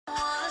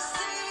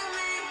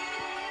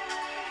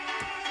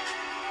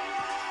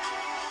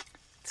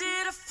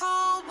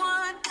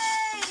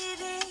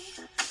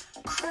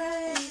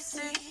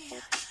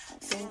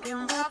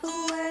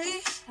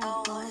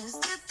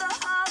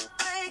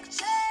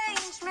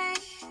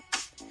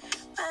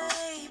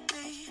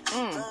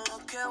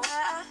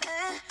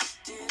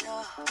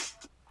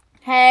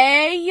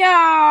Hey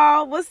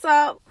y'all, what's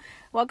up?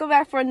 Welcome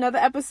back for another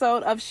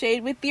episode of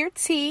Shade with Your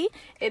Tea.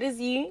 It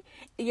is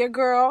your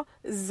girl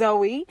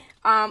Zoe.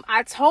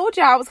 I told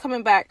y'all I was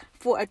coming back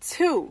for a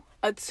double.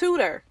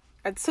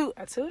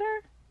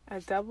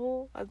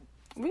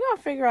 We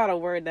gotta figure out a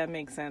word that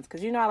makes sense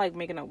because I like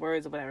making up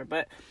words or whatever.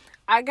 But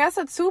I guess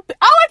a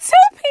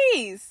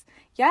two-piece.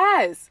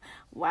 Yes.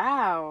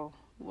 Wow.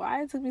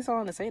 Why it took me so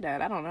long to say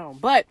that? I don't know.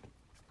 But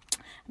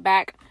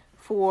back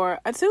for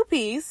a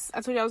two-piece.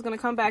 I told you I was going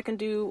to come back and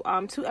do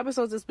 2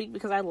 episodes this week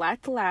because I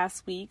lacked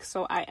last week.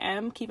 So I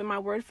am keeping my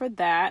word for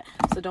that.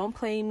 So don't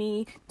play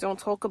me. Don't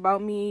talk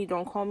about me.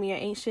 Don't call me an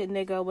ain't shit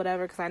nigga,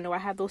 whatever, because I know I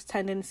have those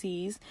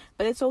tendencies.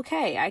 But it's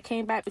okay. I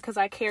came back because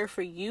I care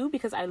for you,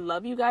 because I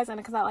love you guys, and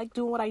because I like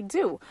doing what I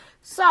do.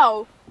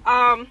 So,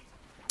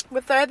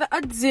 with further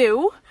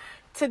ado,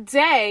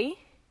 today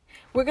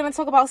we're going to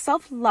talk about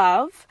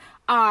self-love.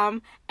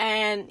 And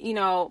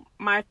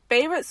my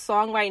favorite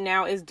song right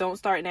now is Don't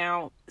Start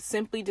Now,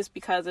 simply just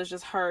because it's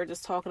just her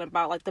just talking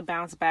about like the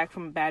bounce back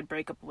from a bad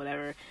breakup or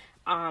whatever.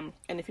 And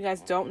if you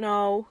guys don't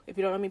know, if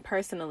you don't know me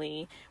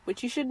personally,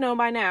 which you should know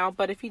by now,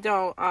 but if you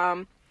don't,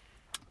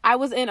 I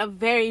was in a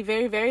very,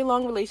 very, very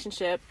long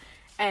relationship,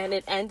 and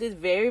it ended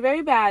very,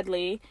 very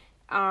badly.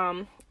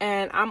 And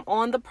I'm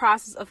on the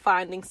process of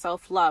finding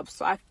self-love.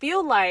 So I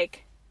feel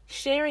like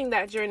sharing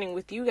that journey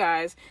with you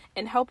guys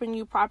and helping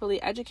you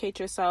properly educate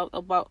yourself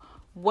about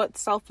what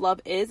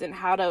self-love is and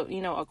how to,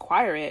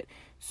 acquire it.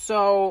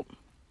 So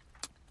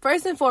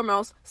first and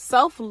foremost,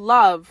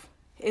 self-love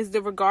is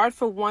the regard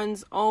for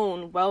one's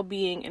own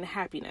well-being and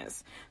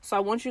happiness. So I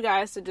want you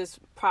guys to just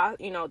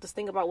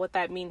think about what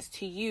that means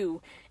to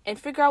you and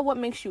figure out what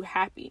makes you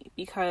happy,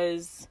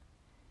 because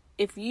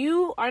if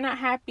you are not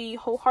happy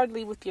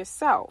wholeheartedly with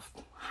yourself,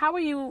 how are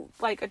you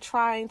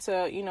trying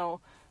to,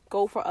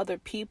 go for other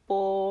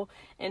people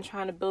and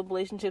trying to build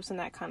relationships and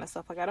that kind of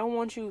stuff? Like, I don't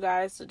want you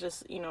guys to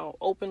just,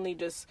 openly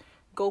just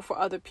go for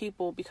other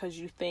people because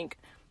you think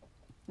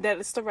that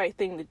it's the right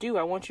thing to do.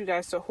 I want you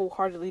guys to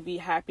wholeheartedly be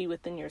happy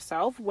within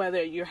yourself,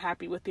 whether you're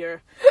happy with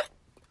your,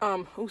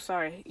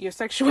 your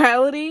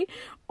sexuality,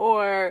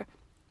 or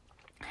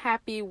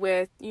happy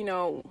with,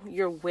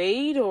 your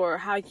weight or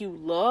how you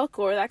look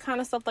or that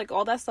kind of stuff. Like,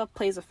 all that stuff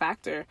plays a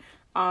factor.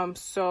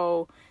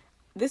 So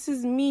this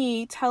is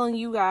me telling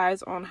you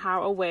guys on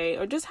how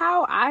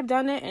I've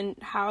done it and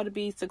how to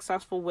be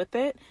successful with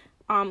it.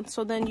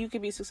 So then you can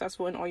be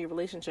successful in all your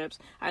relationships.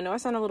 I know I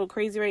sound a little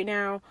crazy right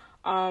now.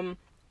 I'm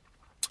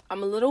a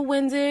little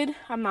winded.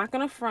 I'm not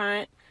going to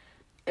front.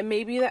 It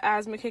may be the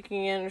asthma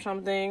kicking in or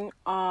something.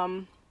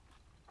 I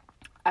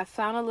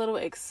sound a little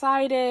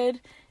excited.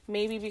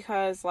 Maybe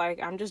because,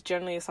 I'm just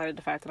generally excited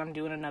the fact that I'm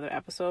doing another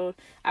episode.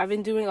 I've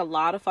been doing a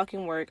lot of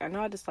fucking work. I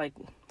know I just,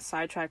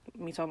 sidetracked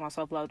me talking about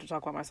self-love to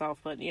talk about myself,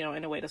 but,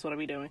 in a way, that's what I'll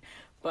be doing.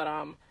 But,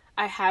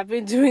 I have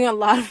been doing a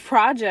lot of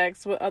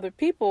projects with other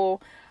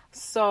people,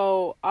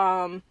 so,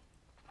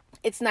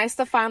 it's nice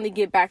to finally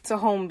get back to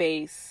home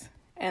base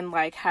and,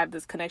 have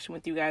this connection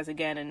with you guys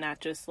again and not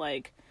just,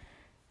 forget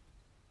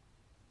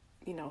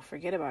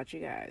about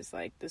you guys.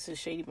 This is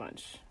Shady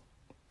Bunch.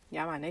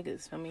 Y'all my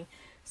niggas, feel me?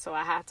 So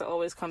I have to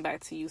always come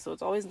back to you. So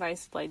it's always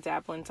nice to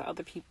dabble into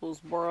other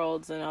people's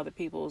worlds and other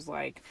people's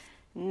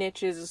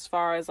niches as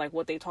far as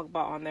what they talk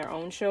about on their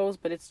own shows.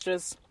 But it's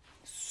just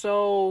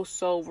so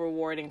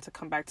rewarding to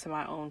come back to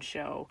my own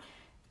show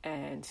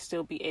and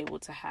still be able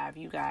to have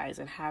you guys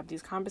and have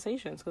these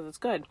conversations, because it's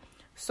good.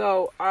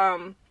 So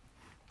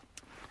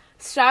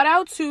shout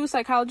out to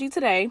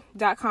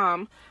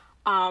psychologytoday.com.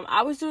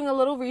 I was doing a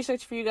little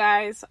research for you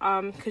guys,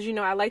 because,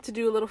 I like to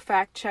do a little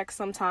fact check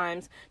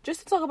sometimes just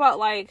to talk about,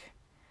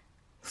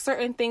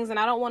 certain things, and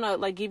I don't want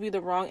to, give you the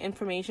wrong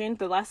information.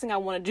 The last thing I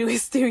want to do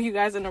is steer you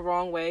guys in the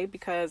wrong way,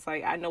 because,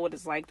 I know what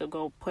it's like to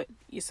go put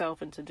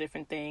yourself into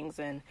different things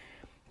and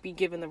be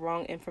given the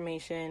wrong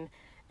information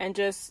and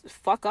just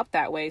fuck up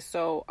that way.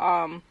 So,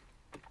 I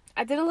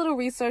did a little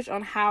research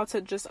on how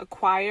to just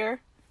acquire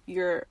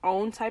your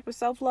own type of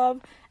self-love,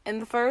 and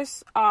the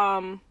first,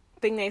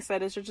 thing they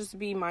said is to just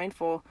be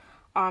mindful,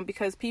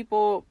 because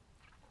people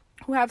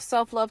who have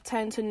self-love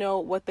tend to know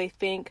what they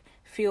think,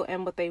 feel,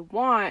 and what they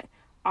want.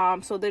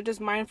 So they're just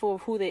mindful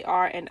of who they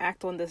are and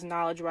act on this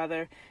knowledge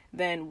rather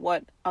than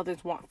what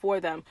others want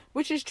for them,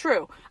 which is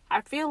true.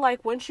 I feel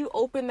like once you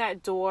open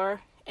that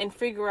door and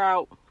figure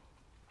out,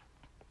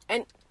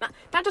 and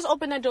not just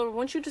open that door, but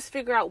once you just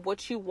figure out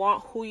what you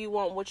want, who you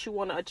want, what you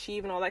want to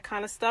achieve and all that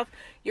kind of stuff,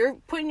 you're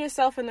putting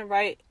yourself in the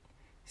right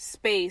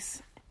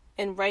space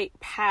and right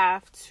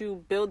path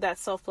to build that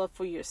self-love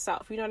for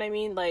yourself. You know what I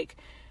mean?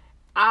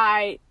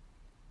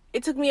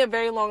 It took me a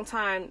very long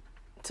time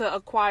to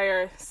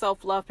acquire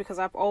self-love because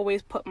I've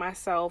always put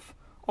myself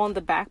on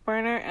the back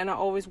burner, and I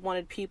always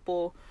wanted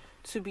people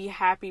to be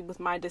happy with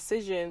my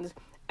decisions,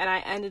 and I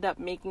ended up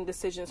making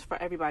decisions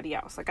for everybody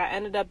else. I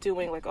ended up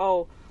doing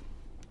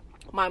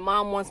my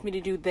mom wants me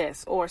to do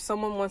this, or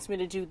someone wants me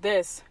to do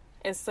this,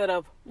 instead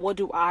of what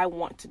do I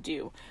want to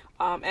do.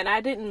 And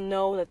I didn't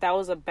know that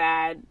was a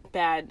bad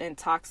and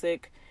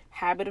toxic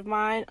habit of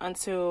mine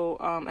until,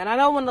 and I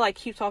don't want to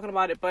keep talking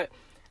about it, but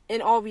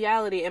in all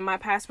reality, in my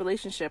past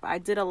relationship, I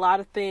did a lot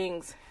of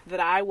things that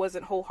I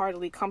wasn't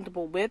wholeheartedly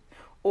comfortable with,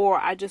 or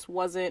I just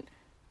wasn't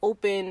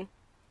open.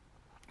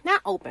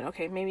 Not open,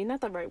 okay, maybe not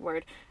the right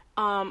word.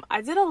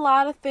 I did a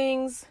lot of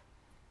things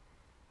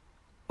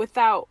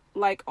without,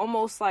 like,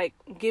 almost like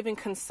giving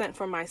consent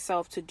for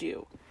myself to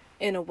do,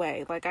 in a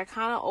way. Like, I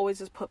kind of always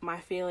just put my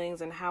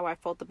feelings and how I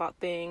felt about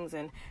things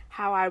and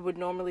how I would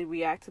normally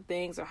react to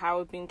things or how I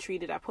was being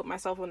treated. I put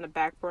myself on the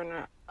back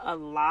burner a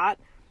lot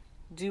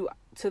due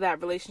to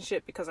that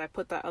relationship because I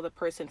put that other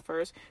person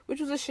first, which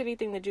was a shitty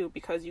thing to do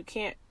because you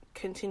can't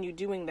continue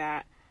doing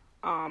that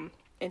and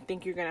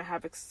think you're going to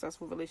have a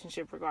successful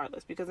relationship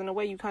regardless, because in a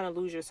way you kind of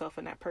lose yourself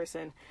in that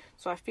person.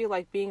 So I feel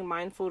like being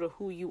mindful to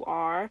who you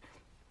are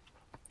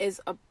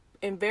is a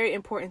very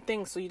important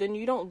thing. So then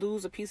you don't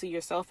lose a piece of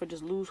yourself or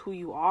just lose who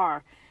you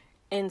are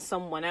in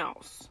someone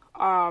else.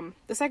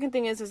 The second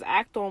thing is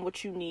act on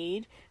what you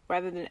need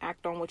rather than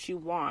act on what you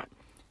want.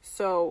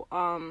 So,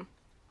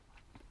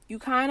 you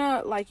kind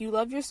of, like, you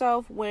love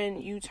yourself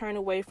when you turn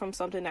away from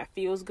something that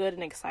feels good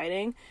and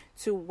exciting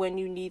to when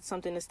you need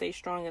something to stay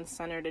strong and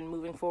centered and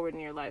moving forward in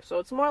your life. So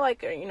it's more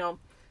like, I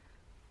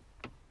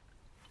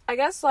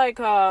guess like,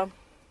 acting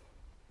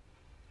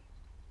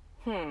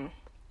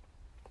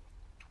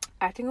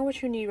on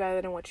what you need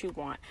rather than what you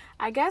want.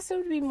 I guess it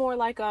would be more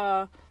like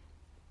I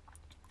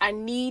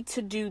need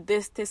to do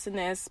this, and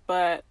this,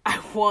 but I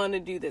want to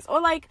do this.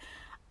 Or like,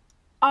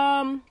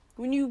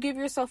 when you give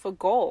yourself a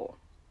goal,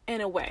 in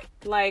a way.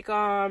 Like,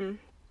 a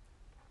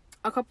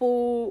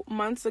couple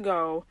months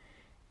ago,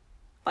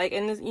 like,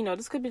 and this,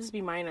 this could just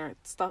be minor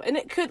stuff, and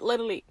it could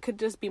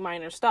just be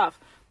minor stuff,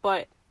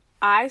 but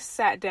I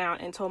sat down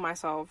and told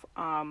myself,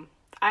 I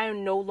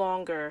am no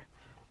longer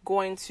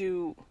going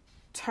to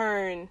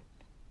turn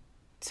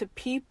to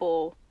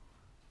people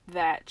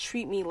that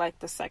treat me like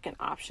the second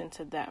option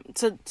to them,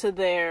 to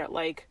their,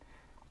 like,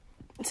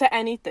 to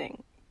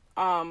anything,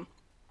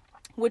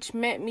 which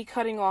meant me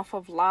cutting off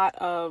a lot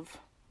of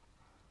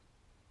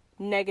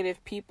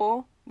negative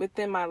people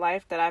within my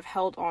life that I've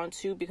held on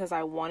to because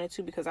I wanted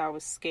to, because I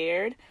was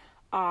scared,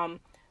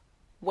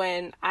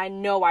 when I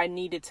know I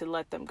needed to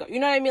let them go. You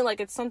know what I mean?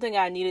 Like, it's something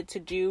I needed to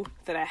do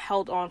that I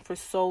held on for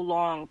so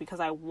long because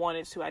I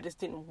wanted to. I just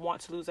didn't want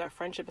to lose that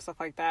friendship and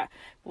stuff like that.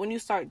 But when you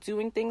start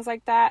doing things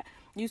like that,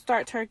 you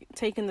start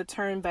taking the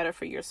turn better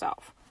for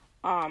yourself.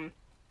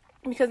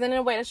 Because then in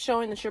a way it's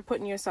showing that you're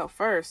putting yourself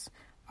first.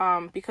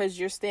 Because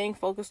you're staying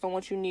focused on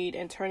what you need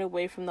and turn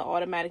away from the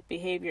automatic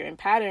behavior and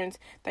patterns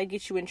that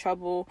get you in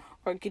trouble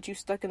or get you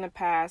stuck in the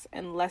past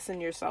and lessen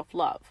your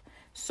self-love.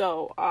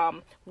 So,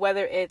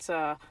 whether it's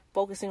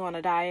focusing on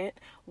a diet,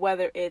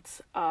 whether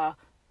it's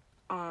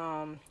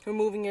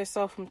removing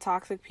yourself from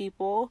toxic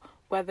people,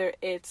 whether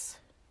it's,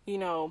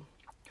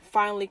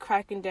 finally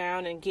cracking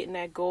down and getting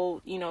that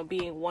goal,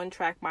 being one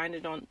track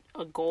minded on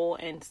a goal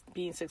and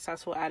being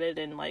successful at it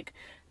and, like,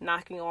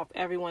 knocking off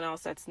everyone else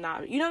that's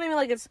not, you know what I mean?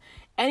 Like, it's,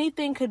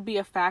 anything could be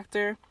a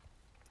factor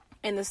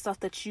in the stuff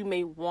that you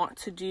may want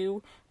to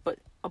do, but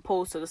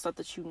opposed to the stuff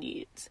that you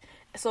need.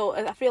 So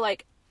I feel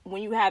like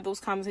when you have those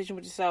conversations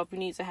with yourself, you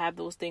need to have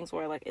those things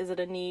where, like, is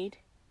it a need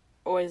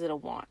or is it a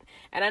want?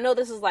 And I know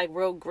this is like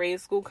real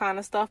grade school kind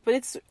of stuff, but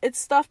it's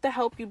stuff to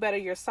help you better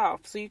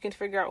yourself so you can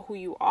figure out who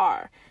you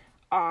are.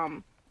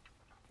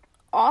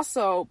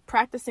 Also,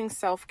 practicing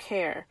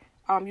self-care.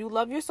 You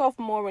love yourself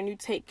more when you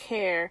take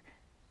care,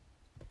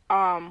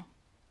 you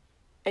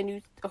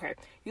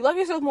love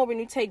yourself more when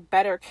you take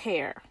better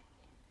care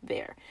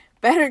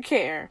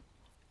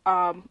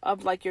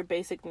of, like, your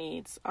basic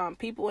needs.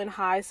 People in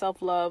high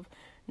self-love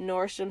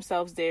nourish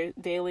themselves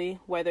daily,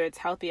 whether it's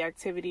healthy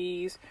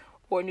activities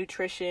or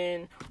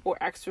nutrition or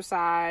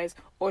exercise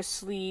or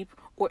sleep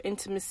or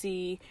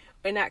intimacy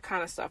and that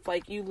kind of stuff.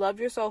 Like, you love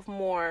yourself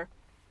more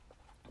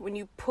when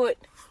you put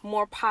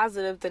more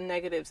positive than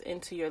negatives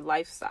into your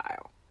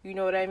lifestyle. You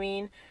know what I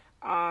mean?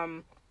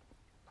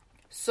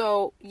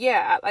 So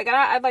yeah, like,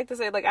 I'd like to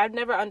say, like, I've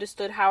never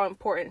understood how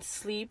important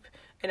sleep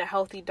and a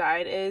healthy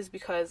diet is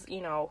because,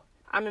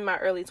 I'm in my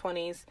early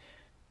 20s.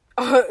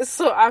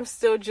 So I'm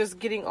still just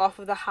getting off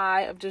of the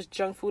high of just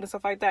junk food and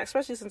stuff like that,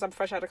 especially since I'm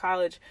fresh out of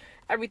college.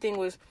 Everything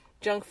was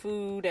junk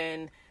food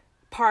and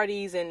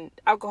parties and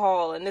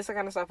alcohol and this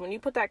kind of stuff. When you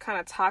put that kind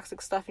of toxic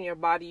stuff in your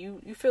body,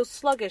 you feel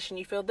sluggish and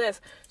you feel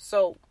this.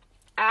 So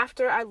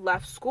after I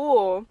left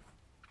school,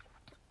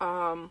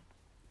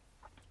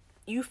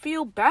 you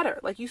feel better.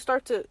 Like, you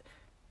start to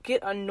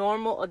get a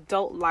normal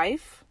adult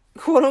life,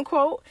 quote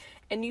unquote,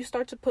 and you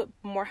start to put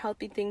more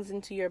healthy things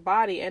into your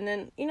body. And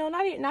then,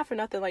 not for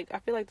nothing, like, I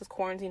feel like this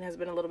quarantine has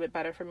been a little bit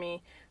better for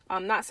me.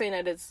 I'm not saying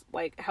that it's,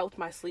 like, helped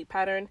my sleep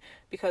pattern,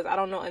 because I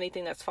don't know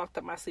anything that's fucked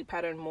up my sleep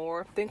pattern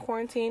more than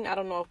quarantine. I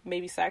don't know if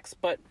maybe sex,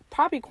 but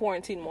probably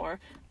quarantine more.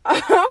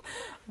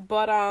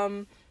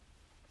 But,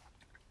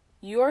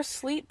 your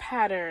sleep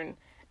pattern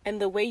and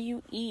the way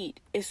you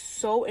eat is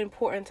so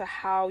important to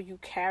how you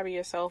carry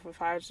yourself, as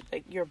far as,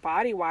 like, your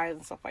body wise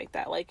and stuff like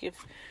that. Like,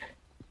 if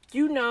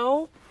you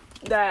know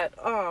that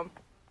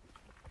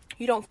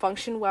you don't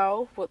function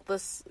well with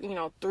this,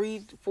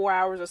 3-4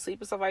 hours of sleep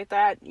and stuff like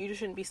that, you just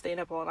shouldn't be staying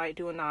up all night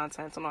doing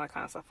nonsense and all that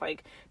kind of stuff.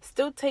 Like,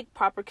 still take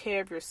proper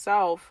care of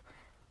yourself.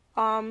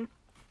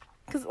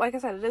 Because like I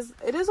said,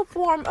 it is a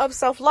form of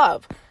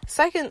self-love.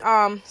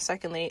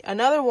 Secondly,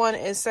 another one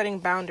is setting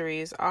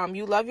boundaries.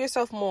 You love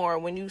yourself more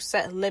when you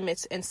set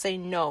limits and say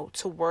no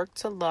to work,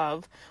 to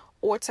love,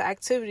 or to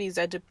activities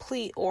that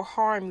deplete or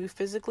harm you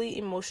physically,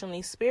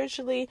 emotionally,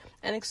 spiritually,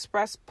 and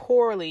express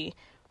poorly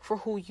for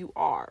who you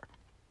are.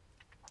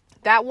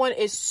 That one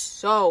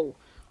is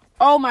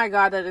oh my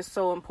God, that is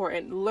so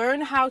important.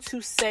 Learn how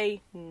to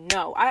say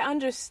no. I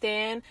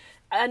understand.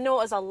 I know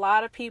as a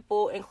lot of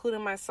people,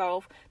 including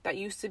myself, that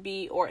used to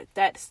be, or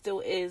that still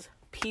is,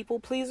 people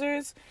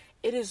pleasers.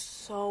 It is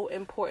so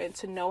important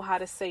to know how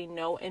to say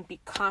no and be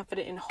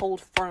confident and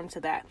hold firm to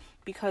that.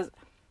 Because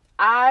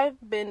I've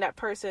been that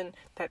person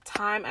that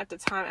time after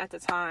time after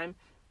time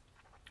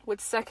would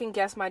second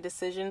guess my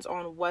decisions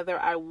on whether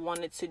I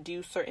wanted to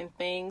do certain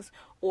things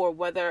or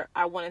whether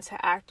I wanted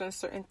to act on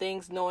certain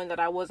things, knowing that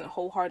I wasn't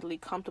wholeheartedly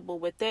comfortable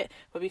with it.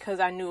 But because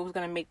I knew it was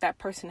going to make that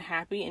person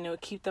happy and it would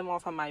keep them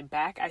off on my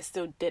back, I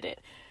still did it.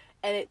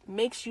 And it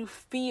makes you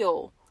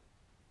feel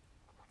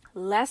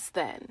less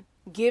than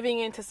giving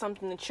into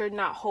something that you're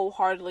not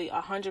wholeheartedly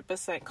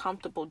 100%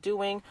 comfortable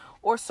doing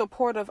or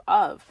supportive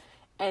of.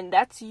 And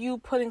that's you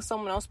putting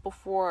someone else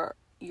before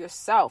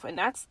yourself. And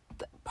that's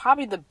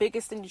probably the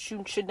biggest thing that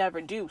you should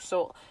never do.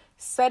 So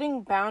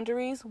setting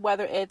boundaries,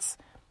 whether it's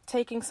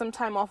taking some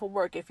time off of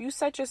work, if you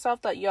set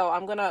yourself that,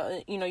 I'm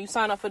gonna, you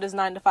sign up for this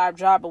 9-to-5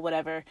 job or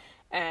whatever,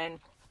 and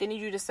they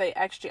need you to say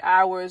extra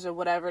hours or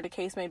whatever the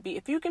case may be.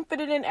 If you can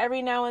fit it in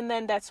every now and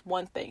then, that's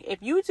one thing. If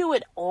you do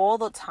it all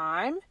the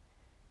time,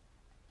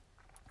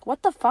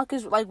 what the fuck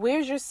is, like,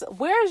 where's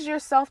your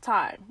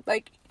self-time?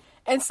 Like,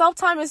 and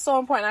self-time is so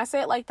important. I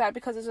say it like that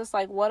because it's just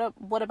like,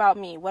 what about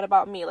me? What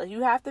about me? Like,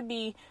 you have to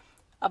be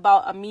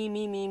about a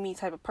me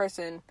type of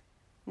person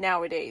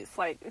nowadays.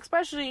 Like,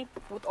 especially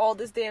with all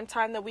this damn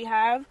time that we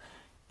have,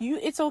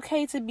 it's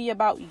okay to be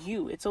about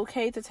you. It's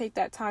okay to take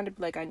that time to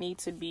be like, I need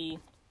to be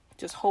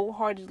just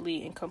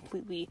wholeheartedly and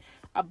completely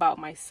about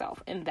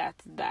myself. And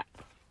that's that.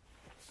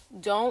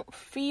 Don't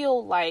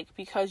feel like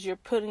because you're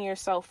putting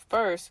yourself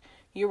first,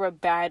 you're a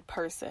bad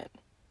person.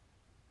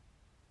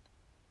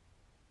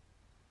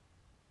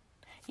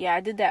 Yeah,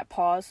 I did that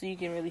pause so you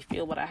can really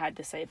feel what I had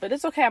to say. But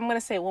it's okay. I'm going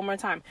to say it one more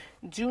time.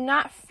 Do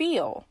not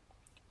feel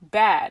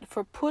bad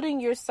for putting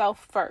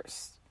yourself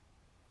first.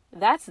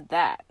 That's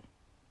that.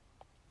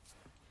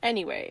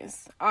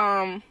 Anyways,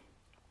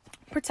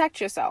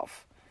 protect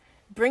yourself.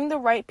 Bring the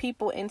right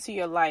people into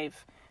your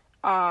life.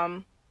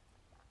 And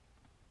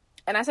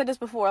I said this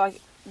before,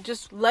 like,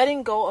 just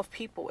letting go of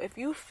people. If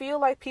you feel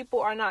like people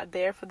are not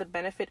there for the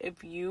benefit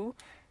of you,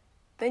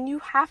 then you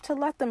have to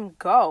let them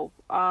go.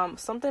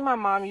 Something my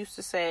mom used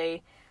to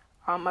say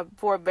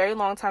for a very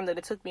long time that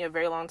it took me a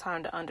very long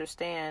time to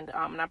understand.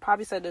 And I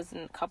probably said this in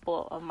a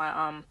couple of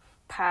my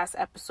past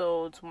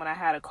episodes when I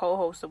had a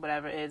co-host or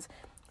whatever, is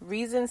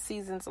reasons,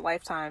 seasons,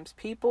 lifetimes.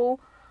 People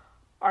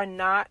are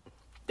not,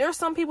 there are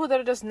some people that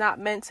are just not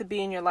meant to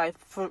be in your life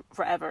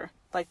forever.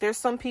 Like, there's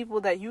some people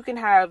that you can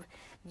have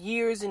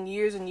years and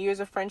years and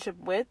years of friendship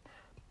with.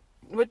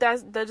 But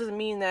that doesn't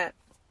mean that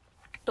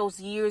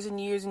those years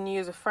and years and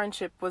years of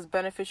friendship was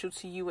beneficial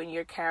to you and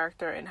your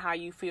character and how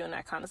you feel and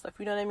that kind of stuff.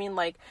 You know what I mean?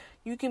 Like,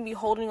 you can be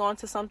holding on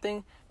to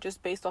something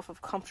just based off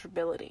of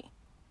comfortability.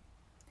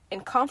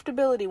 And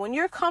comfortability, when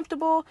you're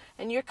comfortable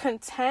and you're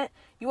content,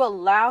 you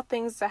allow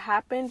things to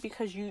happen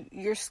because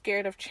you're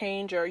scared of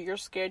change, or you're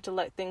scared to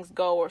let things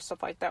go or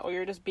stuff like that, or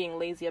you're just being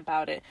lazy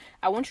about it.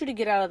 I want you to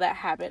get out of that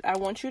habit. I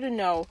want you to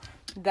know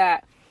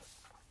that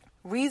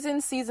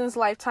reasons, seasons,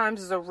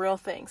 lifetimes is a real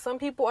thing. Some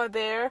people are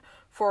there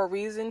for a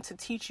reason, to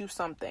teach you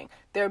something.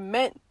 They're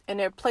meant and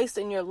they're placed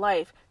in your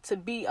life to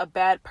be a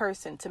bad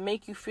person, to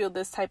make you feel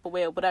this type of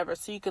way or whatever,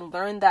 so you can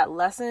learn that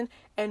lesson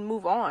and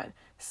move on.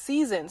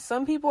 Seasons,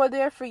 some people are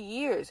there for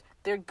years.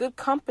 They're good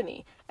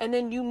company, and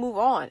then you move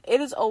on. It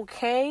is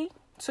okay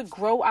to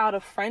grow out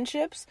of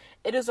friendships.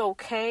 It is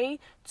okay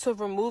to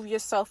remove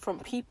yourself from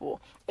people.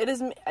 It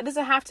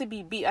doesn't have to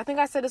be beef. I think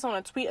I said this on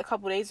a tweet a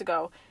couple days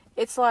ago.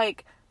 It's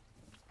like,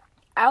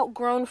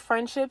 outgrown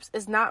friendships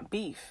is not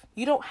beef.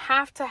 You don't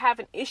have to have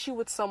an issue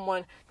with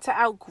someone to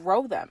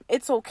outgrow them.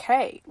 It's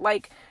okay.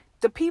 Like,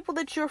 the people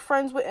that you're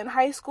friends with in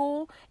high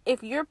school,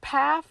 if your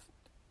path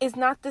is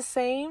not the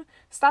same,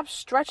 stop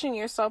stretching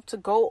yourself to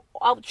go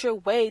out your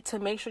way to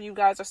make sure you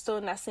guys are still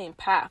in that same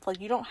path. Like,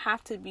 you don't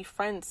have to be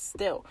friends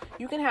still.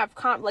 You can have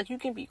you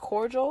can be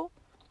cordial.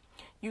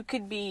 You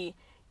could be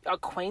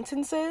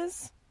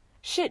acquaintances.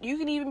 Shit, you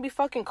can even be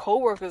fucking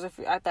coworkers if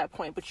you're at that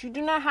point. But you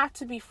do not have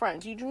to be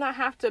friends. You do not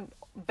have to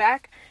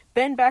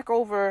bend back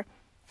over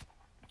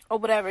or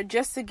whatever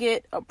just to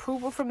get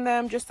approval from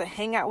them, just to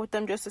hang out with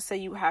them, just to say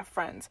you have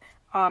friends.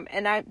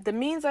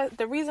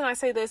 The reason I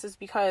say this is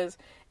because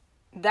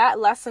that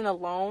lesson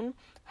alone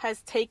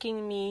has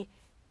taken me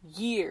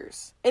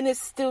years, and it's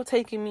still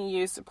taking me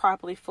years to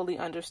properly fully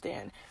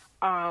understand.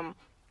 I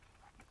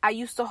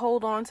used to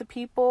hold on to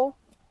people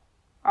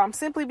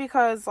Simply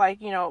because,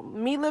 like, you know,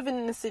 me living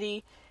in the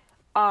city,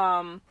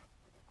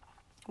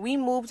 we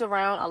moved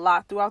around a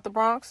lot throughout the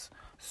Bronx.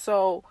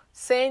 So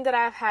saying that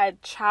I've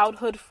had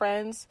childhood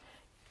friends,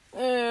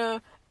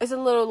 it's a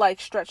little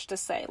like stretched to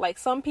say. Like,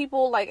 some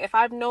people, like, if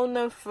I've known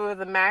them for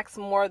the max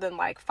more than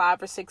like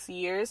 5 or 6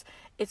 years,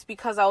 it's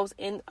because I was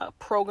in a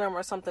program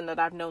or something that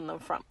I've known them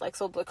from. Like,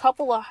 so the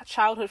couple of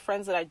childhood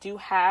friends that I do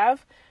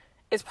have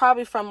is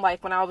probably from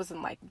like when I was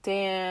in like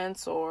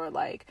dance or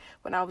like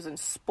when I was in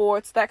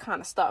sports, that kind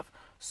of stuff.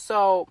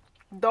 So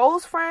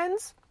those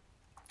friends,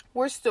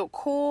 we're still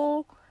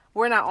cool.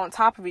 We're not on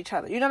top of each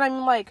other. You know what I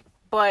mean? Like,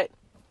 but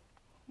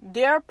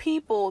there are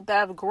people that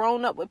have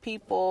grown up with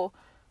people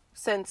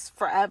since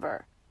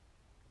forever.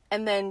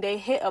 And then they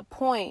hit a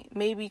point,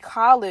 maybe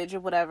college or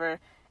whatever,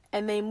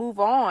 and they move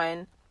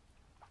on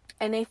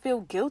and they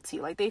feel guilty.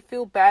 Like, they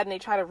feel bad and they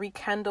try to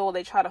rekindle,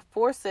 they try to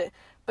force it.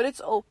 But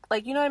it's,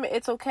 like, you know what I mean?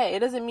 It's okay. It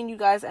doesn't mean you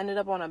guys ended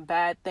up on a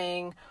bad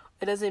thing.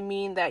 It doesn't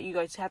mean that you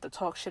guys have to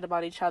talk shit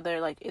about each other.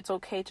 Like, it's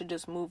okay to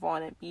just move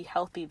on and be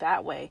healthy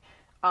that way.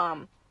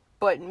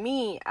 But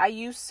me, I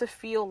used to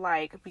feel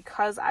like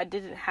because I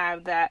didn't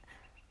have that,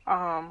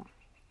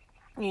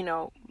 you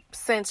know,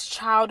 since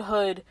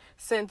childhood,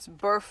 since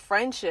birth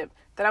friendship,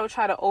 that I would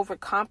try to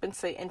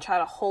overcompensate and try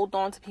to hold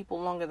on to people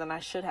longer than I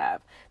should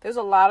have. There's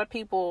a lot of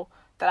people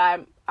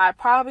that I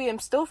probably am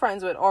still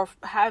friends with or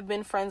have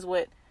been friends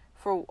with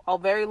for a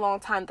very long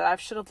time that I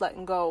should have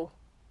let go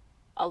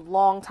a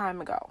long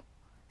time ago.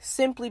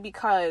 Simply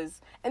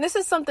because, and this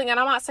is something, and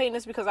I'm not saying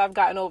this because I've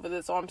gotten over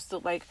this or I'm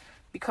still like,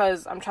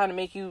 because I'm trying to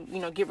make you, you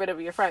know, get rid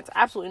of your friends.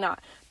 Absolutely not.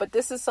 But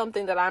this is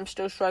something that I'm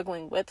still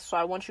struggling with. So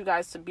I want you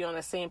guys to be on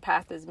the same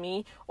path as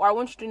me. Or I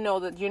want you to know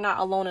that you're not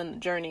alone in the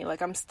journey.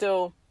 Like, I'm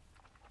still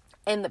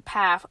in the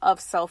path of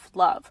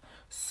self-love.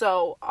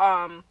 So,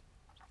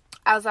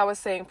 as I was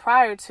saying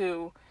prior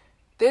to,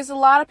 there's a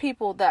lot of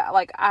people that,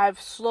 like, I've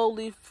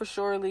slowly, for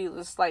surely,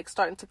 just, like,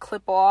 starting to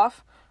clip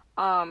off.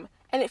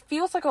 And it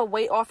feels like a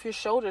weight off your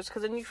shoulders,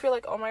 because then you feel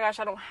like, oh my gosh,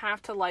 I don't have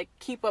to, like,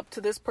 keep up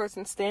to this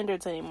person's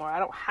standards anymore. I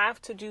don't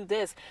have to do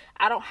this.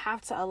 I don't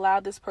have to allow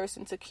this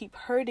person to keep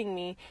hurting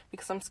me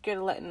because I'm scared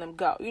of letting them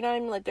go. You know what I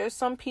mean? Like, there's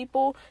some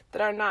people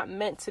that are not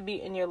meant to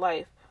be in your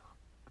life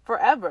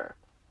forever.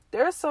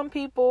 There are some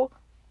people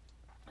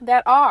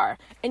that are,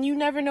 and you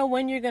never know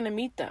when you're going to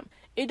meet them.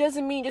 It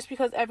doesn't mean just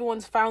because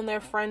everyone's found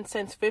their friend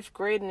since 5th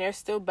grade and they're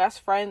still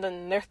best friends and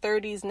in their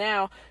 30s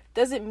now,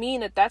 doesn't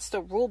mean that that's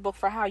the rule book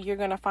for how you're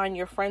going to find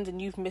your friends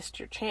and you've missed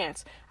your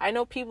chance. I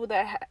know people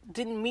that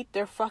didn't meet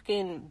their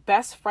fucking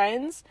best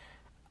friends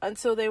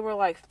until they were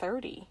like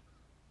 30.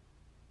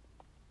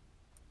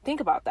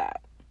 Think about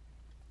that.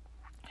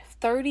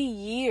 30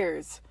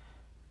 years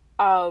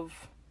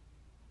of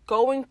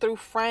going through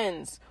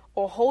friends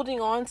or holding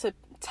on to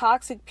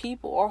toxic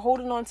people or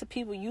holding on to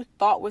people you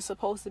thought were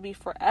supposed to be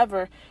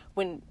forever,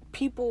 when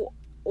people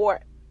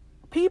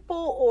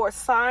or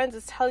signs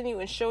is telling you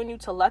and showing you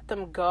to let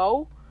them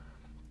go,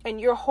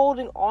 and you're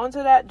holding on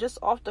to that just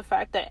off the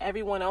fact that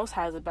everyone else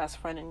has a best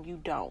friend and you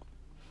don't.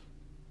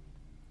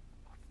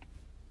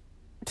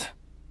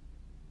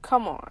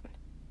 Come on.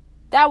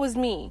 That was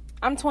me.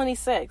 I'm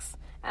 26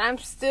 and I'm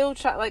still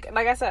like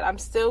I said, I'm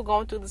still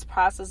going through this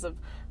process of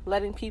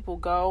letting people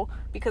go,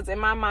 because in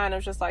my mind I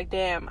was just like,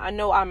 damn, I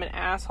know I'm an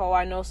asshole.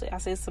 I know I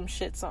say some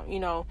shit, you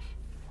know,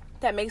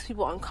 that makes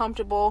people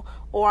uncomfortable,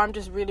 or I'm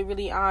just really,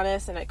 really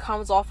honest and it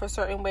comes off a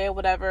certain way or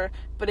whatever.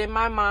 But in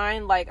my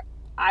mind, like,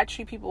 I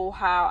treat people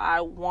how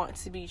I want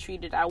to be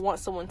treated. I want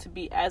someone to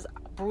be as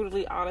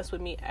brutally honest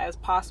with me as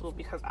possible,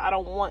 because I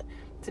don't want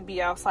to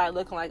be outside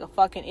looking like a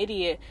fucking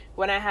idiot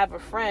when I have a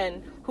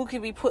friend who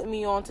could be putting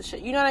me on to shit.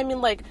 You know what I mean?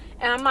 Like,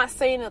 and I'm not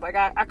saying it like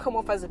I come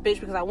off as a bitch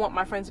because I want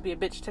my friends to be a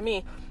bitch to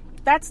me.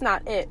 That's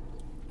not it.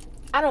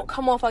 I don't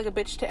come off like a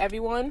bitch to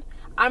everyone.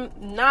 I'm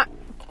not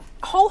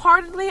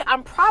wholeheartedly.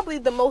 I'm probably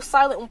the most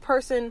silent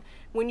person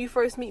when you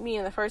first meet me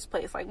in the first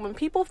place. Like, when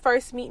people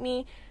first meet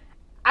me,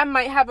 I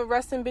might have a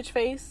resting bitch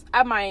face.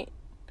 I might.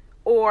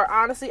 Or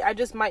honestly, I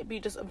just might be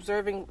just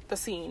observing the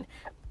scene.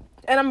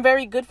 And I'm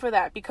very good for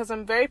that, because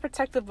I'm very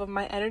protective of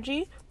my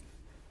energy.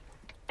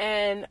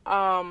 And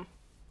I'd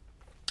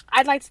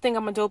like to think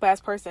I'm a dope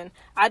ass person.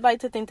 I'd like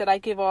to think that I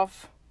give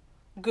off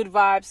good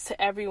vibes to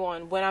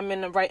everyone when I'm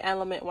in the right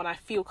element, when I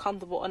feel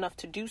comfortable enough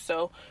to do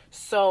so.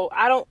 So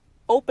I don't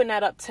open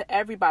that up to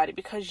everybody,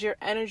 because your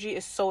energy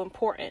is so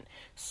important.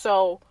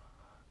 So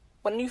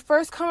when you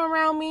first come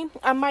around me,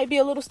 I might be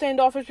a little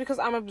standoffish because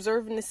I'm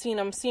observing the scene.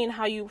 I'm seeing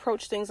how you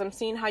approach things. I'm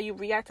seeing how you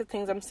react to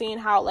things. I'm seeing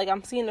how, like,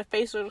 I'm seeing the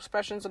facial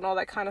expressions and all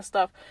that kind of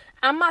stuff.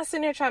 I'm not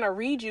sitting here trying to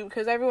read you,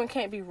 because everyone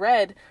can't be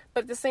read.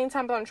 But at the same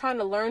time, I'm trying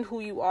to learn who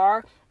you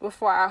are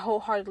before I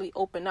wholeheartedly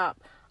open up.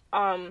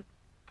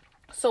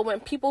 So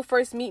when people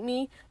first meet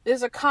me,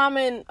 there's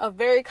a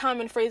very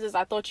common phrase is,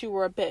 I thought you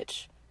were a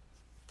bitch.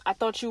 I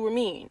thought you were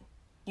mean.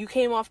 You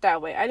came off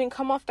that way. I didn't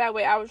come off that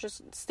way. I was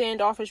just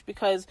standoffish,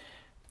 because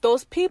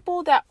those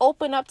people that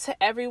open up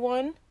to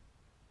everyone,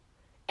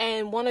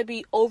 and want to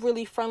be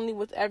overly friendly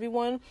with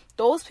everyone,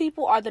 those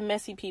people are the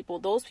messy people.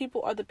 Those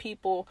people are the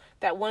people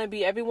that want to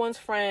be everyone's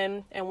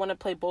friend and want to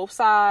play both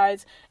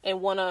sides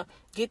and want to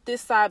get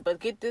this side but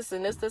get this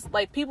and this.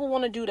 Like, people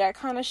want to do that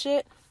kind of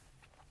shit,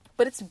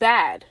 but it's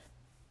bad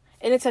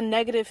and it's a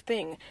negative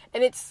thing,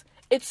 and it's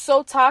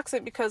so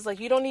toxic because, like,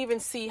 you don't even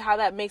see how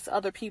that makes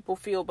other people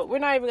feel. But we're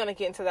not even going to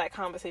get into that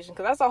conversation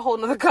because that's a whole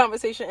nother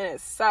conversation in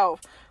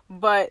itself.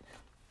 But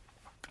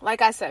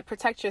like I said,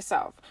 protect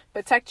yourself,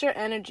 protect your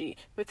energy,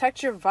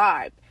 protect your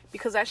vibe,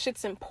 because that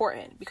shit's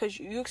important. Because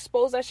you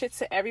expose that shit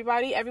to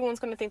everybody, everyone's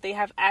going to think they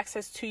have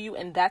access to you,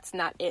 and that's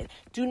not it.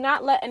 Do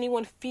not let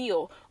anyone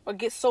feel or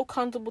get so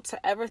comfortable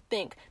to ever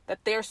think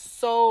that they're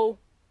just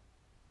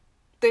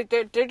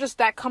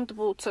that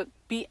comfortable to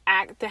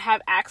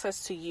have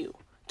access to you.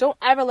 Don't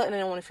ever let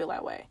anyone feel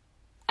that way.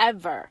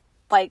 Ever.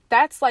 Like,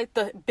 that's like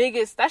the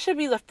biggest, that should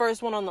be the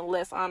first one on the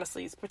list,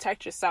 honestly, is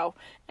protect yourself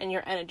and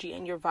your energy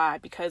and your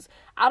vibe. Because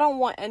I don't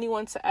want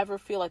anyone to ever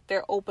feel like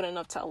they're open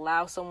enough to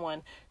allow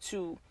someone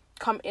to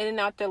come in and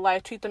out their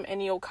life, treat them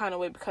any old kind of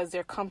way because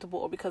they're comfortable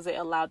or because they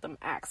allowed them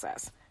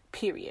access.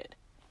 Period.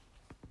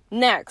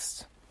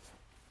 Next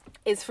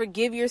is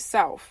forgive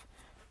yourself.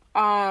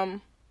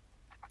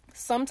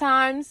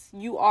 Sometimes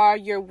you are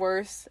your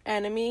worst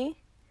enemy.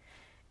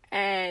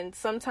 And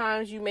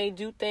sometimes you may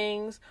do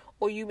things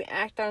or you may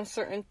act on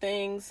certain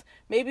things,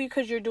 maybe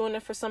because you're doing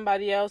it for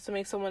somebody else to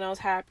make someone else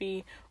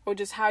happy, or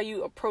just how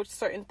you approach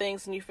certain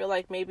things and you feel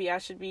like maybe I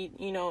should be,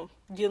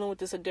 dealing with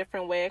this a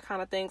different way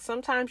kind of thing.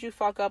 Sometimes you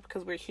fuck up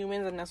because we're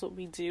humans and that's what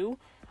we do.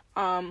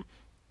 But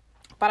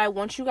I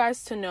want you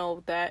guys to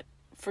know that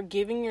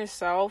forgiving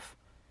yourself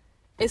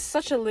is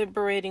such a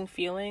liberating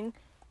feeling.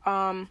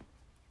 And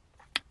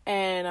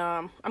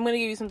I'm going to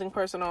give you something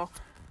personal,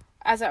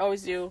 as I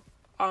always do.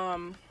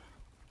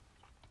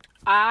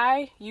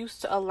 I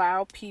used to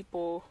allow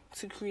people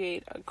to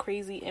create a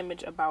crazy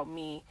image about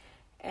me,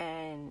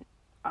 and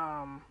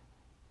I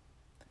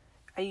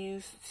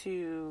used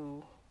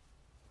to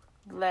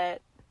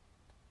let,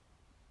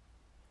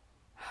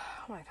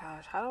 oh my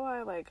gosh, how do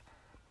I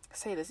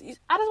say this? I just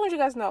want you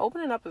guys to know,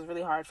 opening up is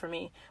really hard for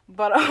me,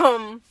 but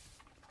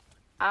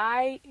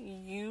I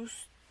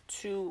used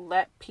to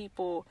let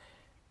people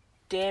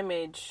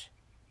damage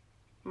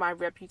my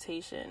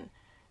reputation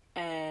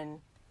and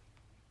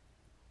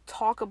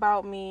talk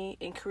about me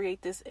and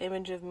create this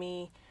image of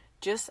me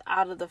just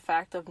out of the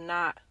fact of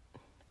not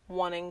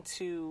wanting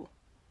to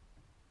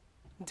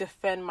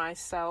defend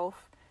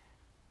myself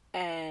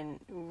and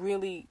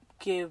really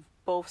give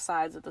both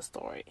sides of the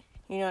story.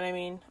 You know what I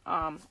mean?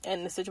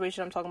 And the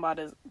situation I'm talking about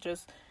is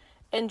just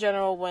in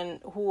general when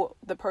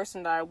the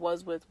person that I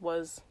was with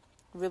was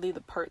really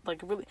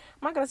really,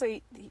 I'm not gonna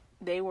say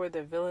they were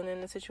the villain in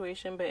the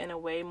situation, but in a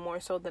way more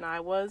so than I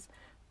was.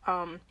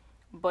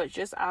 But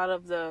just out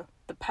of the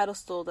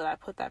pedestal that I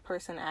put that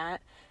person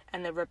at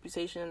and the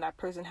reputation that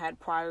person had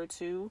prior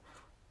to,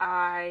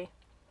 I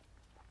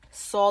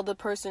saw the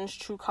person's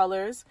true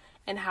colors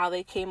and how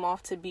they came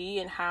off to be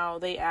and how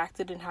they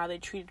acted and how they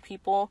treated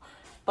people.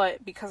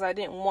 But because I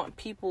didn't want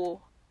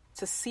people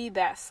to see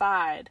that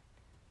side,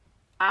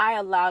 I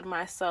allowed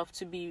myself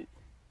to be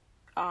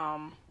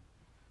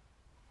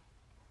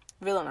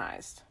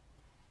villainized.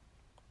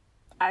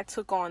 I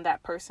took on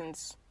that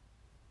person's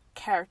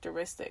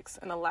characteristics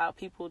and allow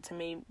people to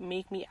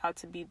make me out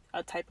to be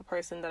a type of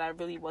person that I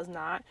really was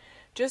not,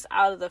 just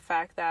out of the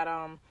fact that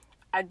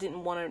I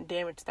didn't want to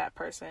damage that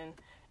person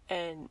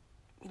and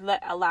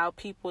allow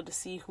people to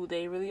see who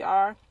they really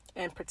are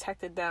and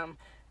protected them.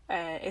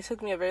 And it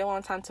took me a very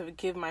long time to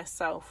forgive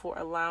myself for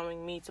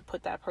allowing me to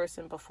put that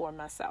person before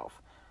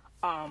myself.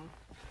 To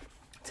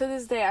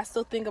this day, I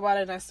still think about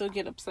it and I still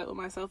get upset with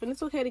myself, and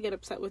it's okay to get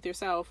upset with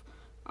yourself.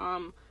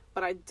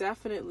 But I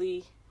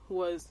definitely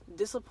was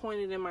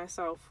disappointed in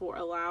myself for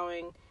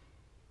allowing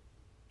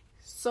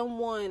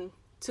someone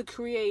to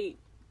create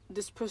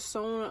this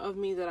persona of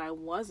me that I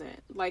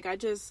wasn't. Like,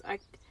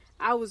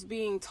 I was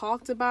being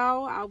talked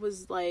about. I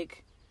was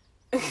like,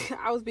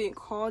 I was being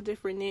called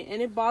different names,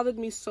 and it bothered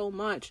me so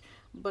much,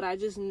 but I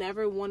just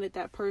never wanted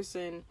that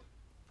person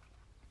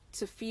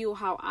to feel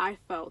how I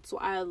felt. So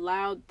I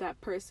allowed that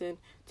person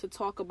to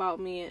talk about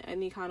me in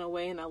any kind of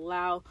way, and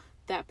allow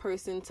that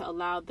person to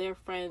allow their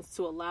friends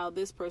to allow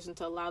this person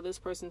to allow this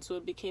person, so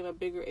it became a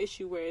bigger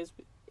issue, whereas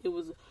it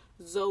was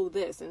Zoe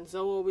this and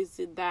Zoe always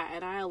did that,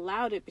 and I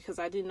allowed it because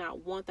I did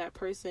not want that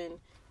person's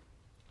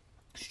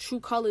true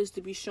colors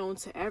to be shown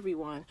to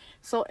everyone.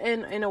 So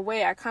in a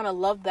way, I kind of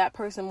loved that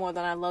person more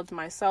than I loved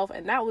myself,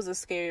 and that was a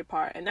scary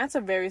part, and that's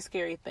a very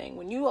scary thing.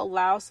 When you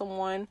allow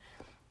someone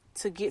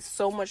to get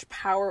so much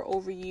power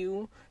over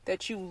you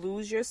that you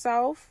lose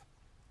yourself,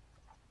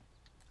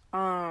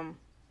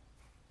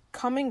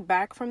 coming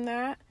back from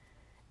that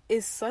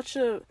is such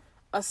a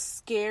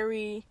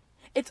scary,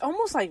 it's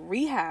almost like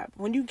rehab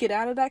when you get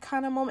out of that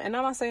kind of moment. And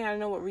I'm not saying I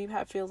know what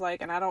rehab feels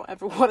like, and I don't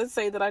ever want to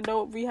say that I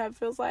know what rehab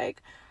feels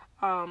like,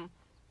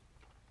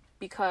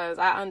 because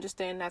I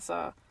understand that's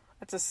a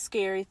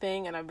scary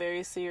thing and a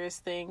very serious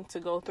thing to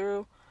go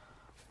through.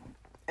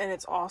 And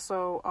it's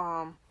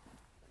also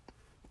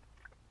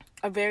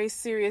a very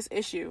serious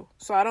issue.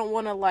 So I don't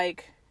want to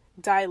like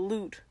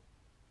dilute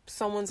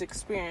someone's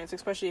experience,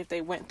 especially if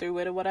they went through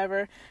it or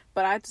whatever.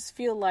 But I just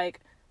feel like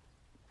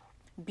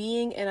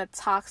being in a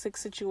toxic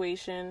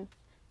situation,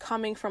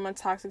 coming from a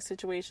toxic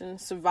situation,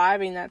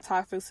 surviving that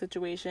toxic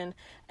situation,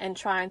 and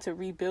trying to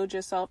rebuild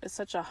yourself is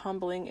such a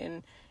humbling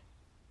and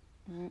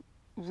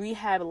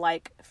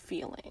rehab-like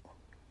feeling,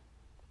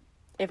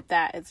 if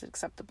that is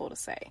acceptable to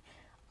say.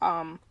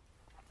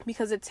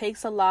 Because it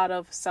takes a lot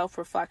of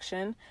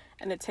self-reflection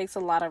and it takes a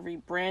lot of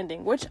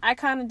rebranding, which I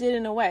kind of did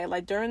in a way.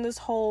 Like during this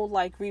whole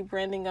like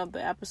rebranding of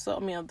the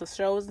of the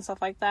shows and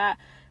stuff like that,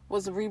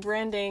 was a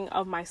rebranding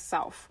of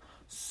myself.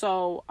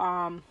 So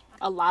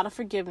a lot of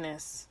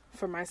forgiveness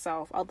for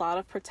myself, a lot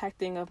of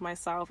protecting of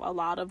myself, a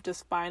lot of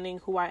just finding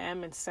who I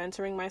am and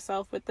centering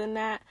myself within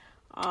that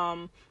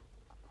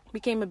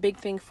became a big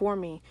thing for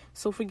me.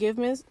 So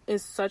forgiveness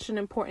is such an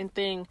important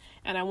thing,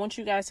 and I want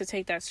you guys to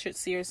take that shit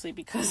seriously,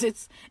 because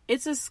it's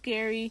a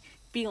scary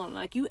feeling.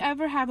 Like, you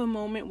ever have a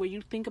moment where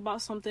you think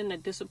about something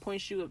that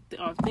disappoints you,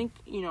 or think,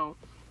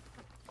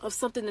 of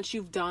something that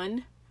you've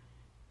done,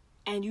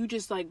 and you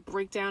just like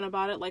break down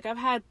about it? Like, I've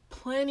had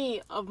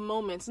plenty of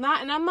moments, and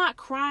I'm not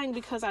crying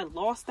because I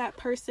lost that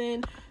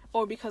person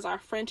or because our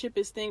friendship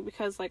is stink,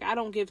 because like I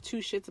don't give two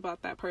shits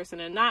about that person,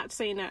 and not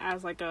saying that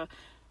as like a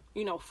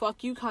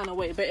fuck you kind of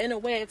way, but in a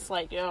way it's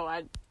like,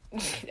 I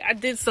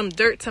did some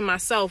dirt to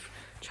myself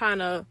trying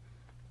to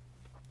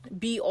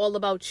be all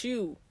about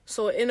you.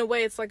 So in a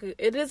way it's like,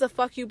 it is a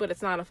fuck you, but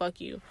it's not a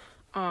fuck you.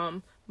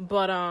 It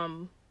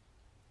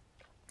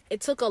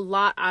took a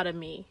lot out of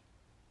me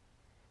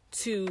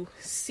to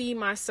see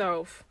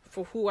myself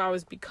for who I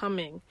was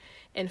becoming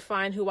and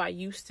find who I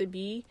used to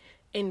be,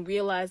 and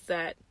realize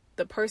that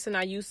the person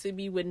I used to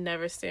be would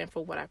never stand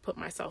for what I put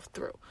myself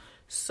through.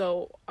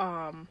 So,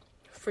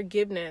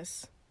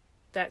 forgiveness,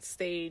 that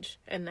stage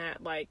and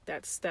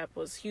that step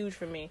was huge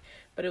for me,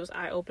 but it was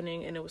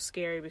eye-opening and it was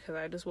scary, because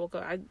I just woke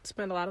up, I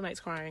spent a lot of nights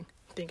crying,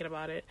 thinking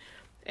about it,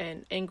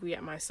 and angry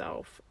at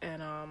myself,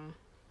 and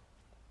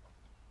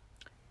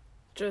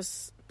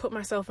just put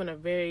myself in a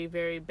very,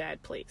 very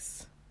bad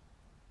place.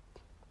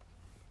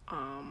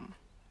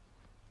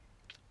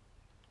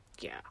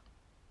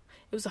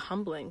 It was a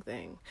humbling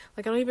thing.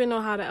 Like, I don't even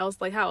know how else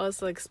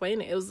to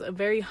explain it. It was a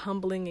very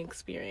humbling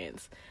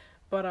experience.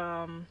 But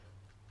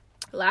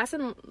last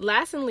and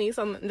least,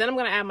 then I'm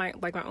gonna add my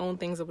own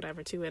things or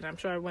whatever to it. I'm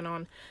sure I went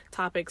on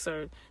topics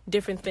or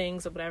different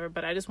things or whatever,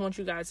 but I just want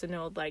you guys to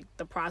know, like,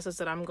 the process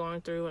that I'm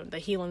going through and the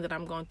healing that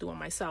I'm going through on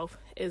myself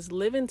is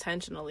live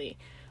intentionally.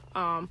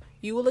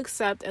 You will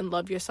accept and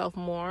love yourself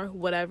more,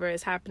 whatever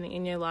is happening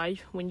in your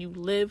life, when you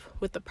live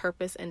with a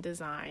purpose and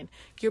design.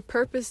 Your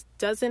purpose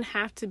doesn't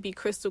have to be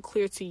crystal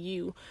clear to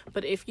you,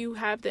 but if you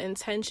have the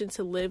intention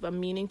to live a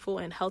meaningful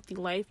and healthy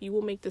life, you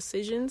will make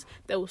decisions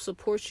that will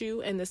support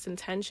you in this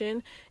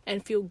intention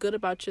and feel good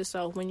about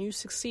yourself when you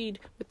succeed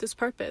with this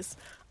purpose.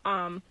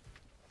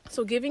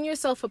 So giving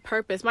yourself a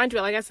purpose, mind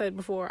you, like I said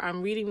before,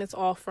 I'm reading this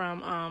all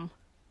from on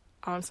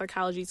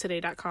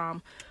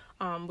psychologytoday.com,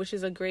 which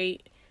is a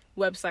great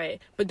website,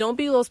 but don't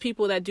be those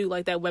people that do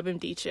like that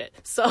WebMD shit.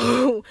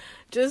 So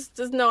just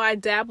know I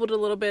dabbled a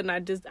little bit, and I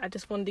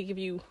just wanted to give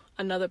you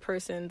another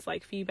person's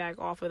like feedback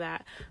off of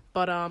that.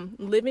 But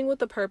living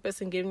with a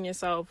purpose and giving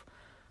yourself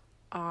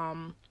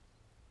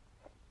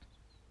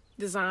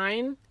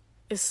design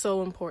is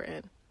so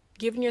important.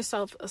 Giving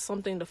yourself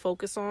something to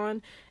focus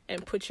on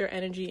and put your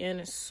energy in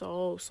is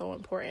so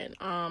important.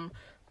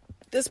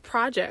 This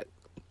project,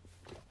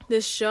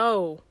 this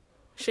show,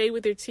 Shade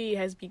with Your Tea,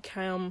 has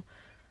become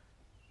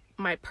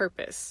my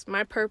purpose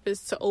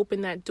to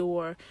open that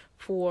door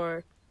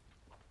for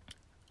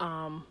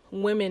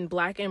women,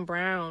 black and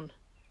brown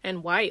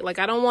and white. Like,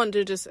 I don't want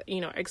to just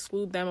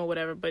exclude them or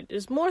whatever, but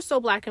it's more so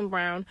black and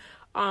brown,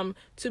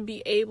 to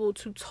be able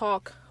to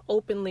talk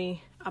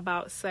openly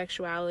about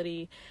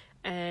sexuality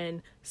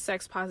and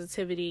sex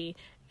positivity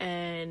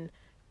and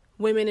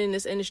women in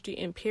this industry,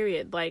 in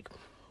period. Like,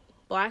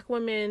 black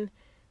women,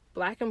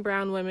 black and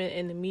brown women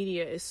in the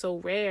media is so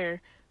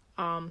rare.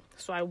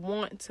 So I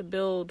want to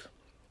build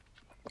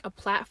a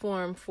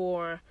platform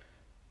for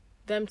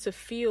them to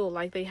feel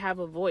like they have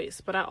a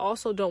voice, but I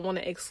also don't want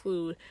to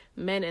exclude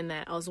men in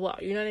that as well.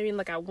 You know what I mean?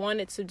 Like, I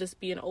want it to just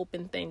be an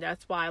open thing.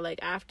 That's why,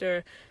 like,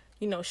 after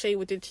Shade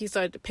with Your Tea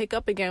started to pick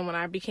up again, when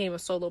I became a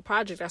solo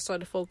project, I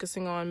started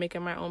focusing on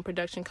making my own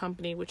production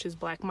company, which is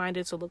Black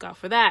Minded, so look out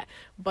for that.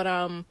 But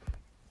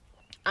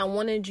I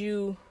wanted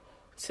you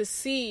to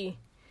see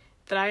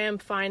that I am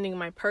finding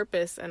my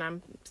purpose, and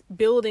I'm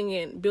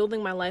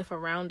building my life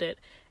around it,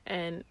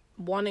 and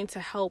wanting to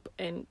help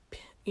and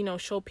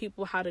show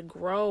people how to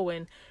grow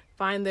and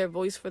find their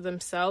voice for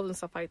themselves and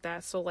stuff like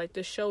that. So like,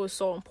 this show is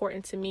so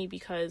important to me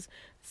because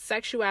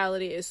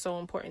sexuality is so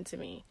important to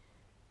me,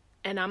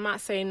 and I'm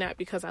not saying that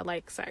because I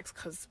like sex,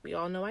 because we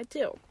all know I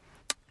do.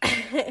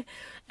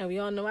 And we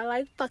all know I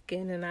like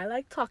fucking, and I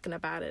like talking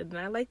about it, and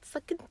I like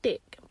sucking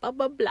dick, blah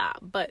blah blah.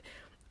 But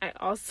I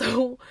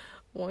also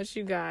want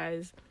you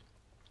guys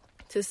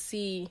to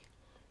see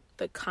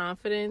the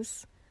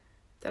confidence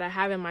that I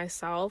have in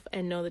myself,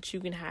 and know that you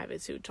can have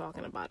it too,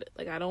 talking about it.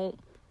 Like,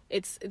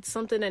 it's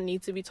something that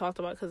needs to be talked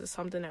about because it's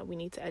something that we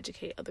need to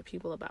educate other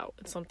people about.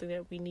 It's something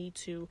that we need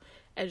to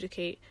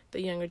educate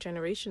the younger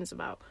generations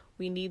about.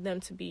 We need them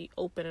to be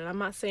open. And I'm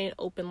not saying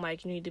open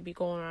like you need to be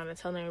going around and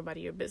telling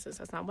everybody your business.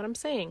 That's not what I'm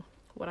saying.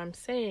 What I'm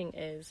saying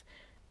is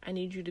I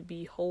need you to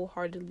be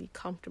wholeheartedly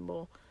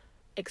comfortable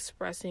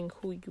expressing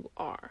who you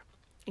are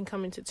and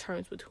coming to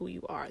terms with who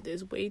you are.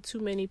 There's way too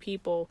many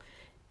people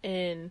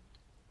in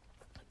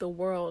the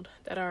world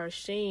that are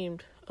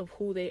ashamed of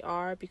who they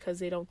are because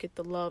they don't get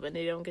the love and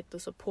they don't get the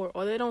support,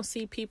 or they don't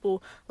see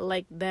people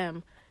like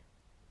them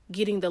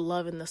getting the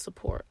love and the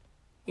support.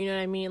 You know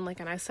what I mean?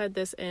 Like, and I said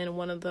this in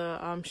one of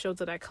the shows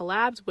that I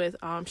collabed with,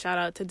 shout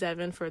out to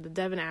Devin for the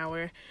Devin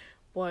Hour,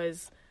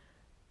 was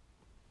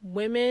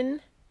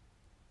women,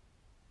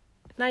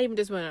 not even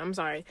just women, I'm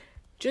sorry,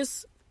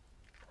 just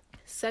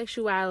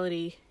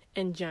sexuality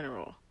in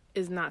general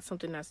is not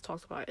something that's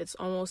talked about. It's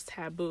almost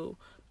taboo.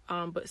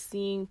 But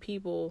seeing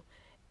people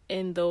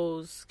in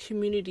those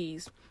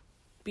communities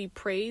be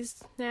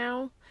praised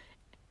now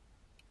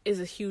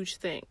is a huge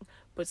thing.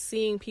 But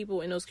seeing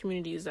people in those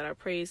communities that are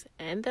praised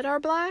and that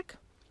are Black,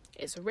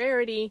 it's a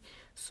rarity.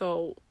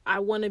 So I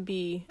want to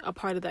be a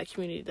part of that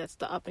community that's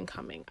the up and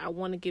coming. I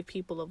want to give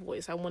people a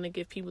voice. I want to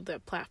give people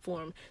that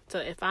platform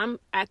to, if I'm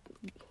at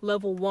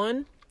level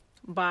 1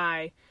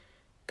 by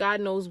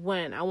God knows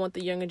when, I want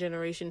the younger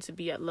generation to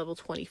be at level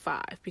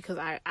 25 because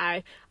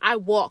I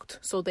walked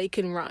so they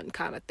can run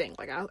kind of thing.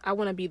 Like, I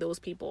want to be those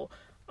people.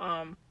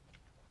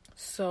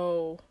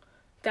 So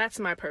that's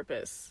my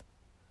purpose.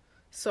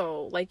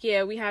 So, like,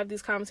 yeah, we have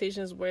these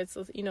conversations where it's,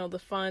 you know, the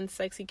fun,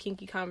 sexy,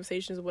 kinky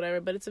conversations or whatever,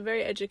 but it's a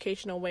very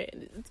educational way.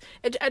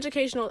 It's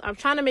educational. I'm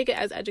trying to make it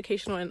as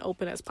educational and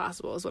open as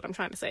possible is what I'm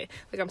trying to say.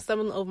 Like, I'm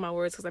stumbling over my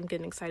words because I'm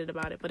getting excited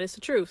about it, but it's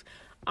the truth.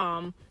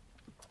 So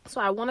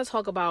I want to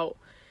talk about,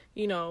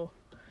 you know,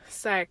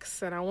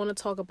 sex, and I want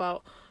to talk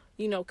about,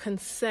 you know,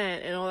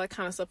 consent and all that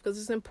kind of stuff because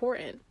it's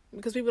important,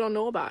 because people don't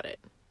know about it.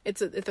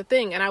 It's a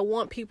thing, and I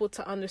want people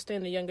to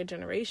understand the younger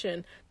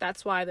generation.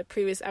 That's why the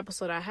previous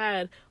episode I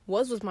had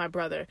was with my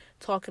brother,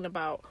 talking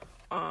about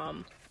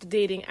the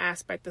dating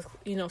aspect of,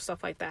 you know,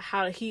 stuff like that,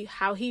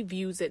 how he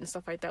views it and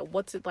stuff like that.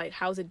 What's it like?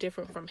 How's it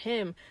different from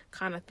him,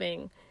 kind of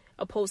thing,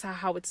 opposed to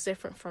how it's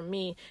different from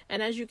me.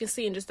 And as you can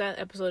see in just that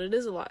episode, it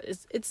is a lot.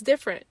 It's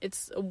different.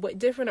 It's a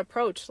different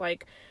approach.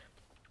 Like,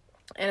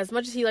 and as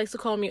much as he likes to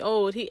call me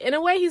old, in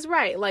a way, he's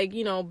right. Like,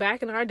 you know,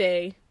 back in our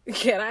day,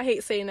 and I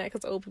hate saying that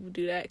because old people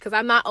do that, because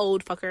I'm not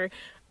old, fucker.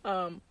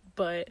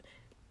 But,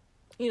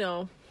 you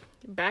know,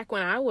 back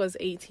when I was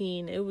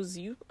 18, it was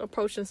you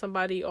approaching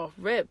somebody off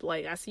rip.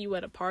 Like, I see you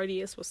at a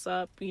party, it's what's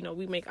up. You know,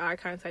 we make eye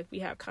contact, we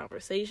have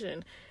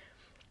conversation.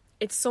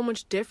 It's so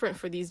much different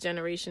for these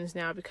generations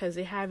now because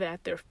they have it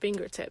at their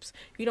fingertips.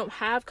 You don't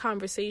have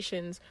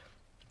conversations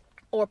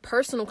or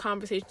personal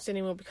conversations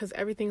anymore because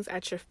everything's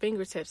at your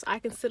fingertips. I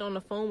can sit on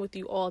the phone with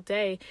you all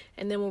day,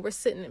 and then when we're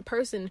sitting in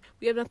person,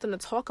 we have nothing to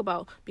talk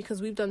about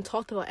because we've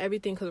talked about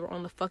everything because we're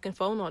on the fucking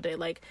phone all day.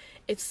 Like,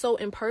 it's so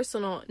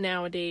impersonal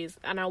nowadays,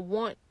 and I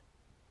want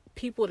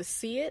people to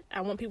see it.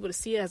 I want people to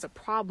see it as a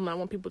problem. I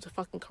want people to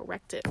fucking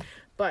correct it.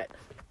 But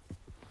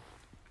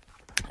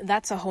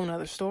that's a whole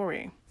nother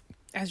story,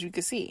 as you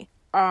can see.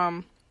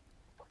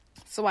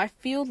 So I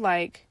feel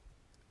like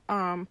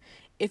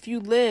if you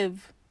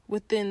live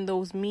within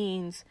those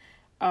means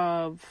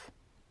of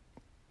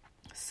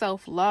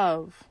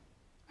self-love,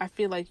 I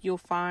feel like you'll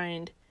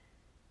find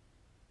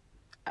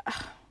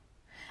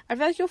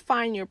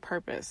your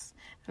purpose,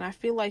 and I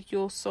feel like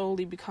you'll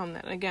slowly become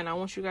that. Again, I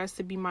want you guys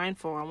to be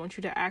mindful. I want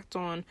you to act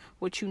on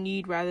what you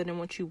need rather than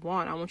what you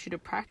want. I want you to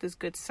practice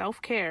good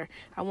self-care.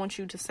 I want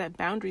you to set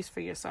boundaries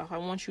for yourself. I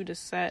want you to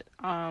set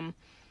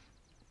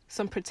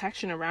some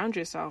protection around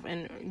yourself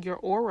and your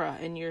aura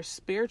and your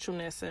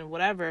spiritualness and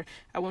whatever.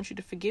 I want you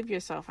to forgive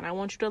yourself, and I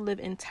want you to live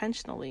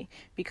intentionally,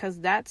 because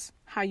that's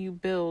how you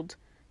build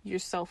your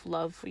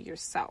self-love for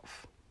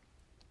yourself.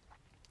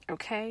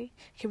 Okay?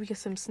 Can we get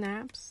some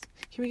snaps?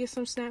 Can we get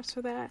some snaps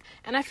for that?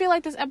 And I feel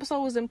like this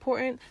episode was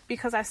important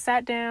because I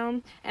sat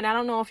down, and I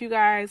don't know if you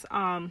guys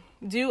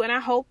do, and I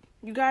hope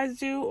you guys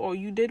do, or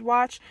you did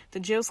watch the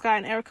Jill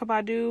Scott and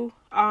Erykah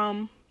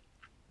Badu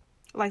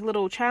like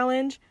little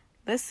challenge.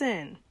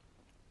 Listen,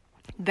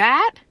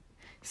 that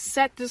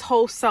set this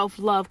whole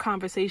self-love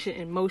conversation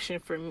in motion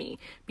for me,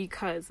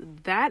 because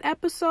that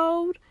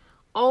episode,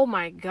 oh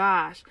my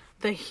gosh,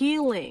 the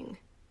healing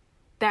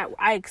that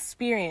I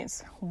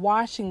experienced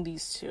watching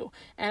these two.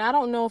 And I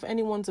don't know if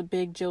anyone's a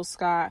big Jill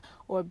Scott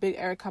or a big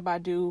Erykah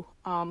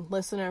Badu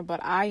listener,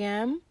 but I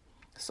am.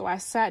 So I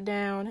sat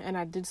down and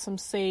I did some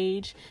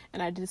sage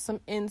and I did some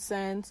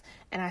incense,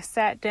 and I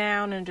sat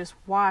down and just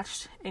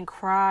watched and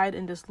cried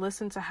and just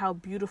listened to how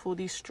beautiful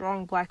these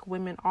strong Black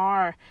women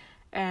are.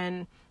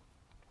 And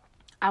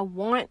I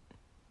want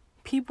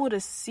people to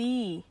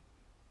see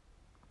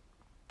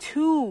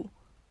two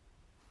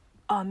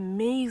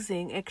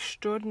amazing,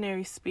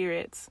 extraordinary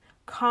spirits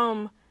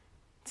come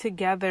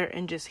together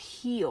and just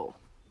heal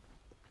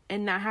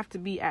and not have to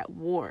be at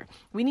war.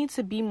 We need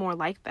to be more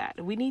like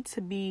that. We need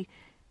to be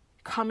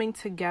coming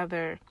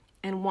together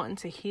and wanting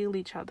to heal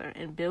each other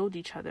and build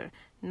each other,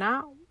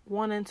 not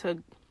wanting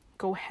to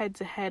go head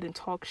to head and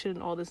talk shit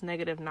and all this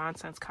negative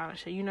nonsense kind of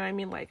shit. You know what I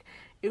mean? Like,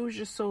 it was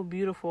just so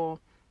beautiful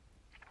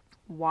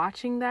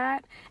watching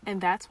that, and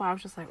that's why I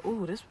was just like,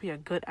 ooh, this would be a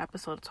good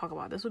episode to talk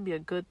about. This would be a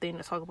good thing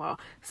to talk about.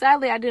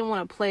 Sadly, I didn't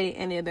want to play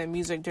any of their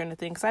music during the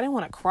thing because I didn't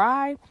want to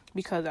cry,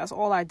 because that's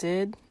all I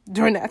did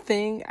during that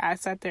thing. I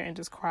sat there and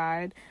just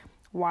cried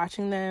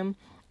watching them,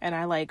 and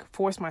I like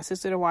forced my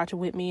sister to watch it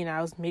with me, and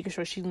I was making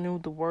sure she knew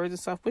the words and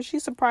stuff, which she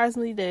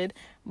surprisingly did.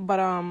 But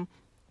I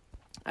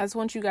just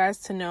want you guys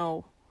to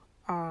know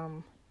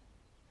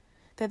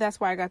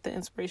that's why I got the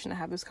inspiration to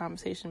have this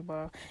conversation,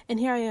 bro. And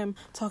here I am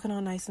talking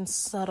all nice and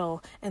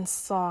subtle and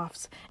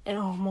soft and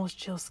almost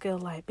Jill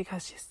Skill-like,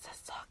 because she's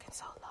just talking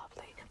so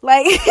lovely.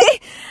 Like,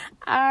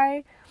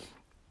 I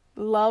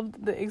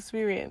loved the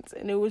experience,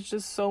 and it was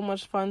just so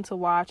much fun to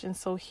watch and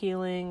so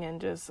healing,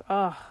 and just,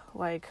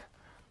 like,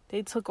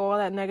 they took all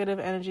that negative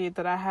energy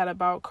that I had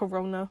about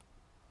Corona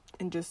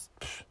and just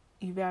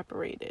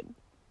evaporated.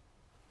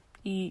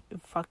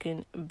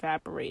 Fucking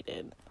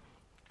evaporated.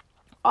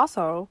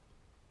 Also,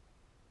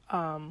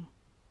 I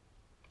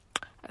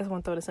just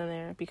want to throw this in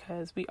there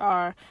because we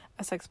are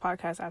a sex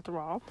podcast after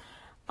all.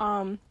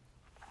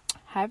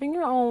 Having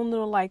your own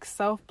little like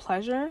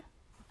self-pleasure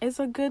is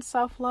a good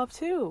self-love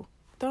too.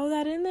 Throw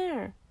that in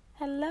there.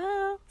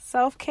 Hello.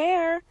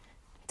 Self-care.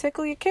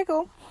 Tickle your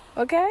kickle.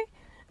 Okay?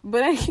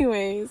 But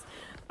anyways,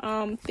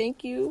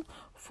 thank you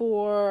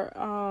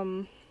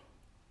for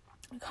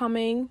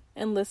coming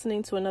and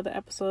listening to another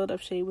episode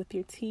of Shade with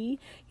Your Tea.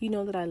 You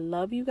know that I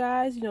love you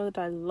guys. You know that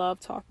I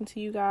love talking to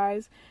you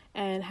guys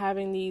and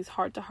having these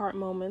heart-to-heart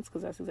moments,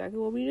 because that's exactly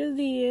what we just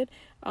did.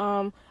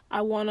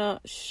 I want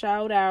to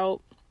shout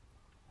out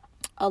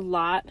a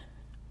lot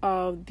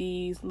of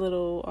these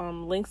little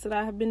links that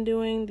I have been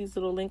doing, these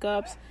little link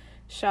ups.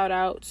 Shout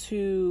out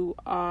to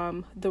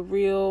the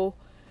real...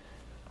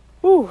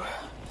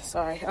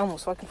 Sorry, I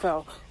almost fucking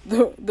fell.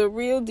 The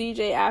Real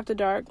DJ After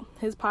Dark,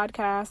 his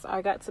podcast.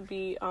 I got to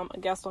be a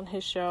guest on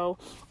his show,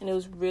 and it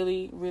was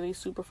really, really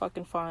super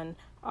fucking fun.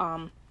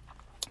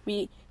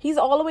 He's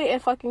all the way in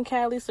fucking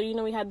Cali, so you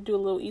know we had to do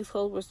a little East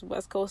Coast versus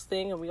West Coast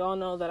thing, and we all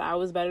know that I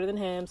was better than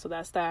him, so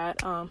that's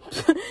that.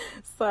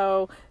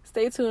 So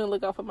stay tuned and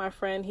look out for my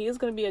friend. He is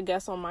going to be a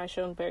guest on my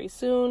show very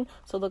soon,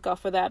 so look out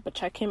for that. But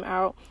check him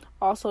out.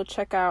 Also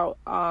check out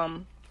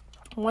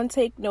One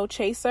Take No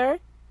Chaser.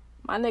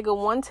 My nigga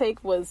One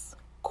Take was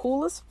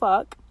cool as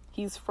fuck.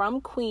 He's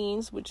from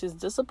Queens, which is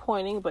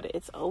disappointing, but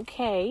it's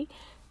okay.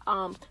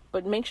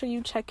 But make sure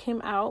you check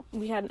him out.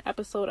 We had an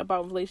episode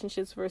about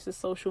relationships versus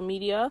social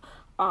media.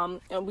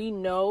 And we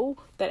know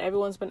that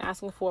everyone's been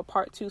asking for a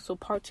part 2. So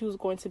part 2 is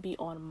going to be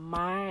on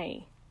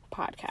my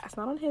podcast.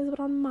 Not on his, but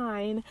on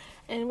mine.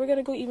 And we're going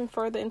to go even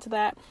further into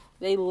that.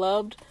 They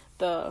loved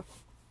the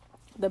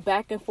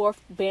back and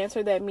forth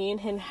banter that me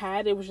and him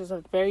had. It was just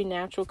a very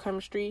natural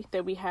chemistry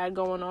that we had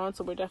going on.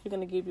 So we're definitely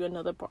going to give you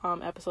another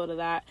episode of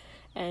that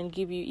and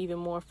give you even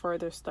more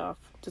further stuff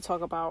to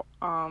talk about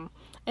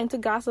and to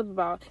gossip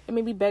about, and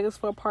maybe beg us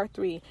for a part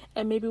 3,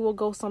 and maybe we'll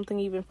go something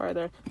even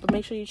further. But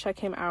make sure you check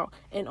him out,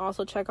 and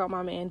also check out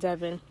my man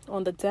Devin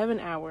on the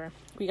Devin Hour.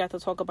 We got to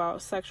talk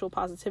about sexual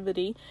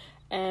positivity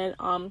and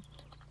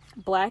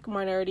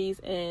minorities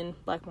in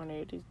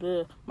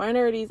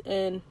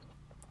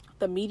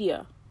the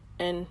media,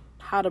 and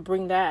how to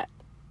bring that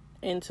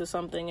into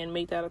something and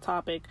make that a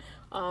topic.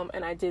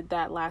 And I did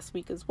that last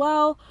week as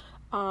well,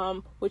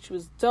 which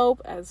was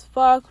dope as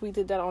fuck. We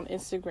did that on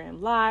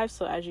Instagram Live.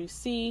 So as you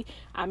see,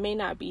 I may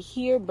not be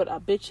here, but a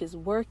bitch is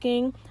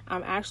working.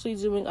 I'm actually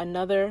doing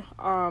another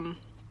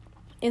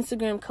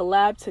Instagram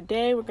collab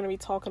today. We're going to be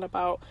talking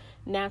about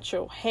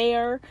natural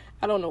hair.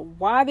 I don't know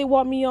why they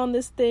want me on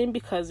this thing,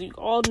 because you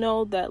all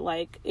know that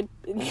like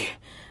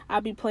I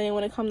be playing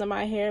when it comes to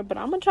my hair, but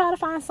I'm going to try to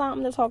find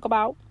something to talk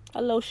about.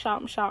 A little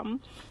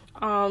shopping.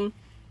 And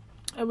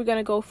we're going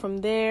to go from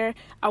there.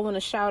 I want to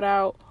shout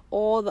out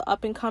all the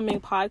up and coming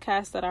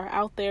podcasts that are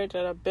out there,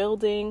 that are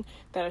building,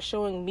 that are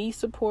showing me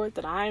support,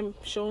 that I'm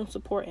showing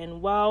support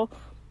in well.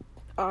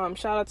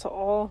 Shout out to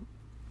all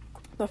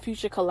the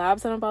future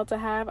collabs I'm about to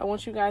have. I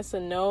want you guys to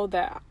know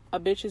that a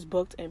bitch is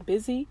booked and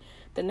busy.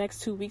 The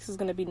next 2 weeks is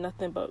going to be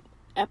nothing but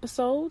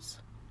episodes.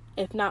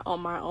 If not on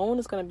my own,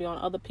 it's going to be on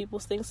other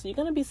people's things. So you're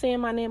going to be saying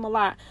my name a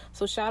lot.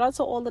 So shout out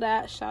to all of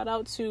that. Shout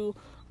out to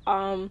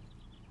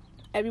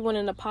everyone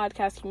in the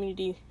podcast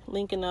community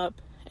linking up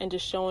and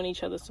just showing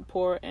each other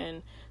support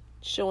and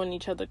showing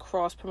each other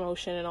cross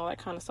promotion and all that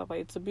kind of stuff.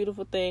 Like, it's a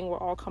beautiful thing. We're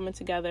all coming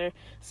together,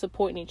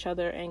 supporting each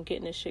other and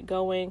getting this shit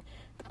going.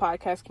 The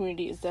podcast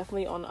community is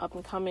definitely on the up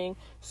and coming.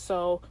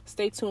 So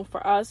stay tuned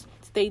for us.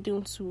 Stay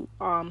tuned to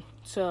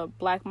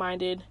Black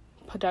Minded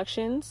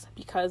Productions,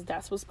 because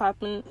that's what's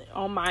popping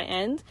on my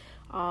end.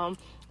 Do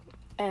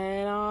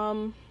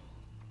I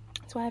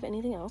have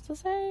anything else to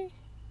say?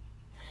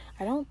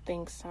 I don't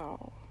think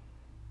so.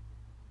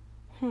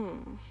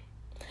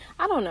 I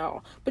I don't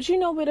know. But you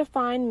know where to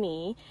find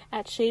me,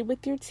 at Shade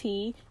With Your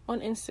Tea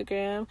on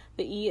Instagram.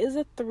 The E is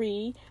a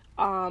 3.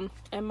 And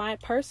my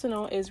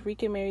personal is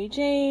Rika Mary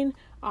Jane.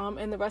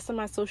 And the rest of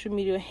my social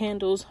media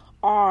handles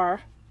are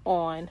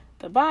on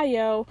the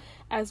bio,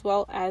 as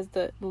well as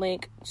the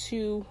link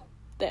to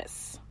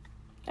this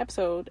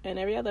episode and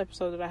every other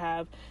episode that I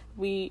have.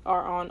 We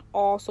are on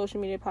all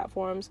social media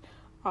platforms.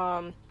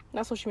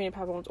 Not social media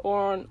platforms,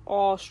 or on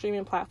all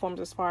streaming platforms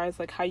as far as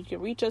like how you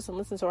can reach us and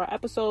listen to our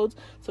episodes.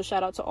 So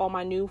shout out to all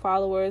my new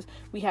followers.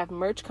 We have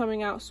merch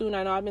coming out soon.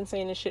 I know I've been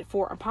saying this shit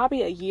for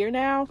probably a year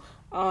now.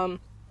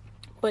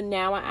 But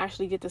now I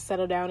actually get to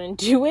settle down and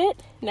do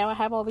it. Now I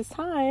have all this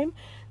time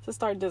to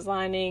start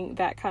designing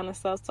that kind of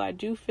stuff. So I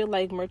do feel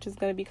like merch is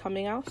going to be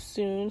coming out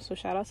soon. So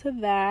shout out to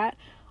that.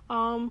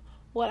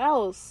 What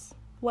else?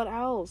 I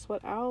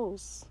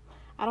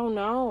don't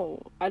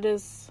know. I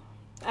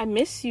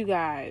miss you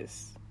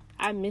guys.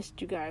 I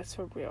missed you guys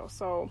for real.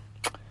 So,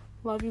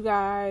 love you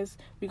guys.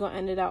 We're going to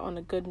end it out on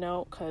a good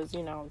note because,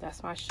 you know,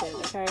 that's my shit,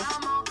 okay?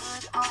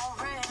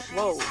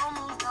 Whoa.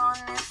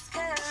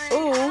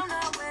 Ooh.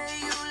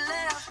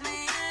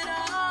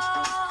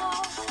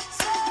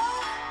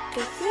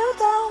 If you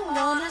don't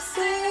want to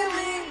see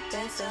me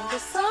dancing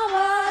with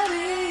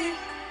somebody,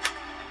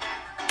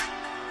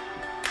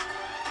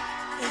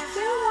 if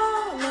you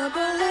want to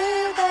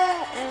believe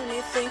that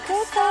anything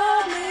could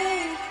stop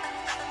me,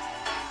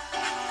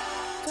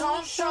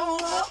 don't show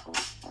up,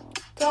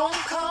 don't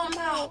come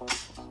out,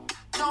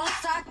 don't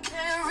start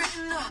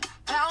caring.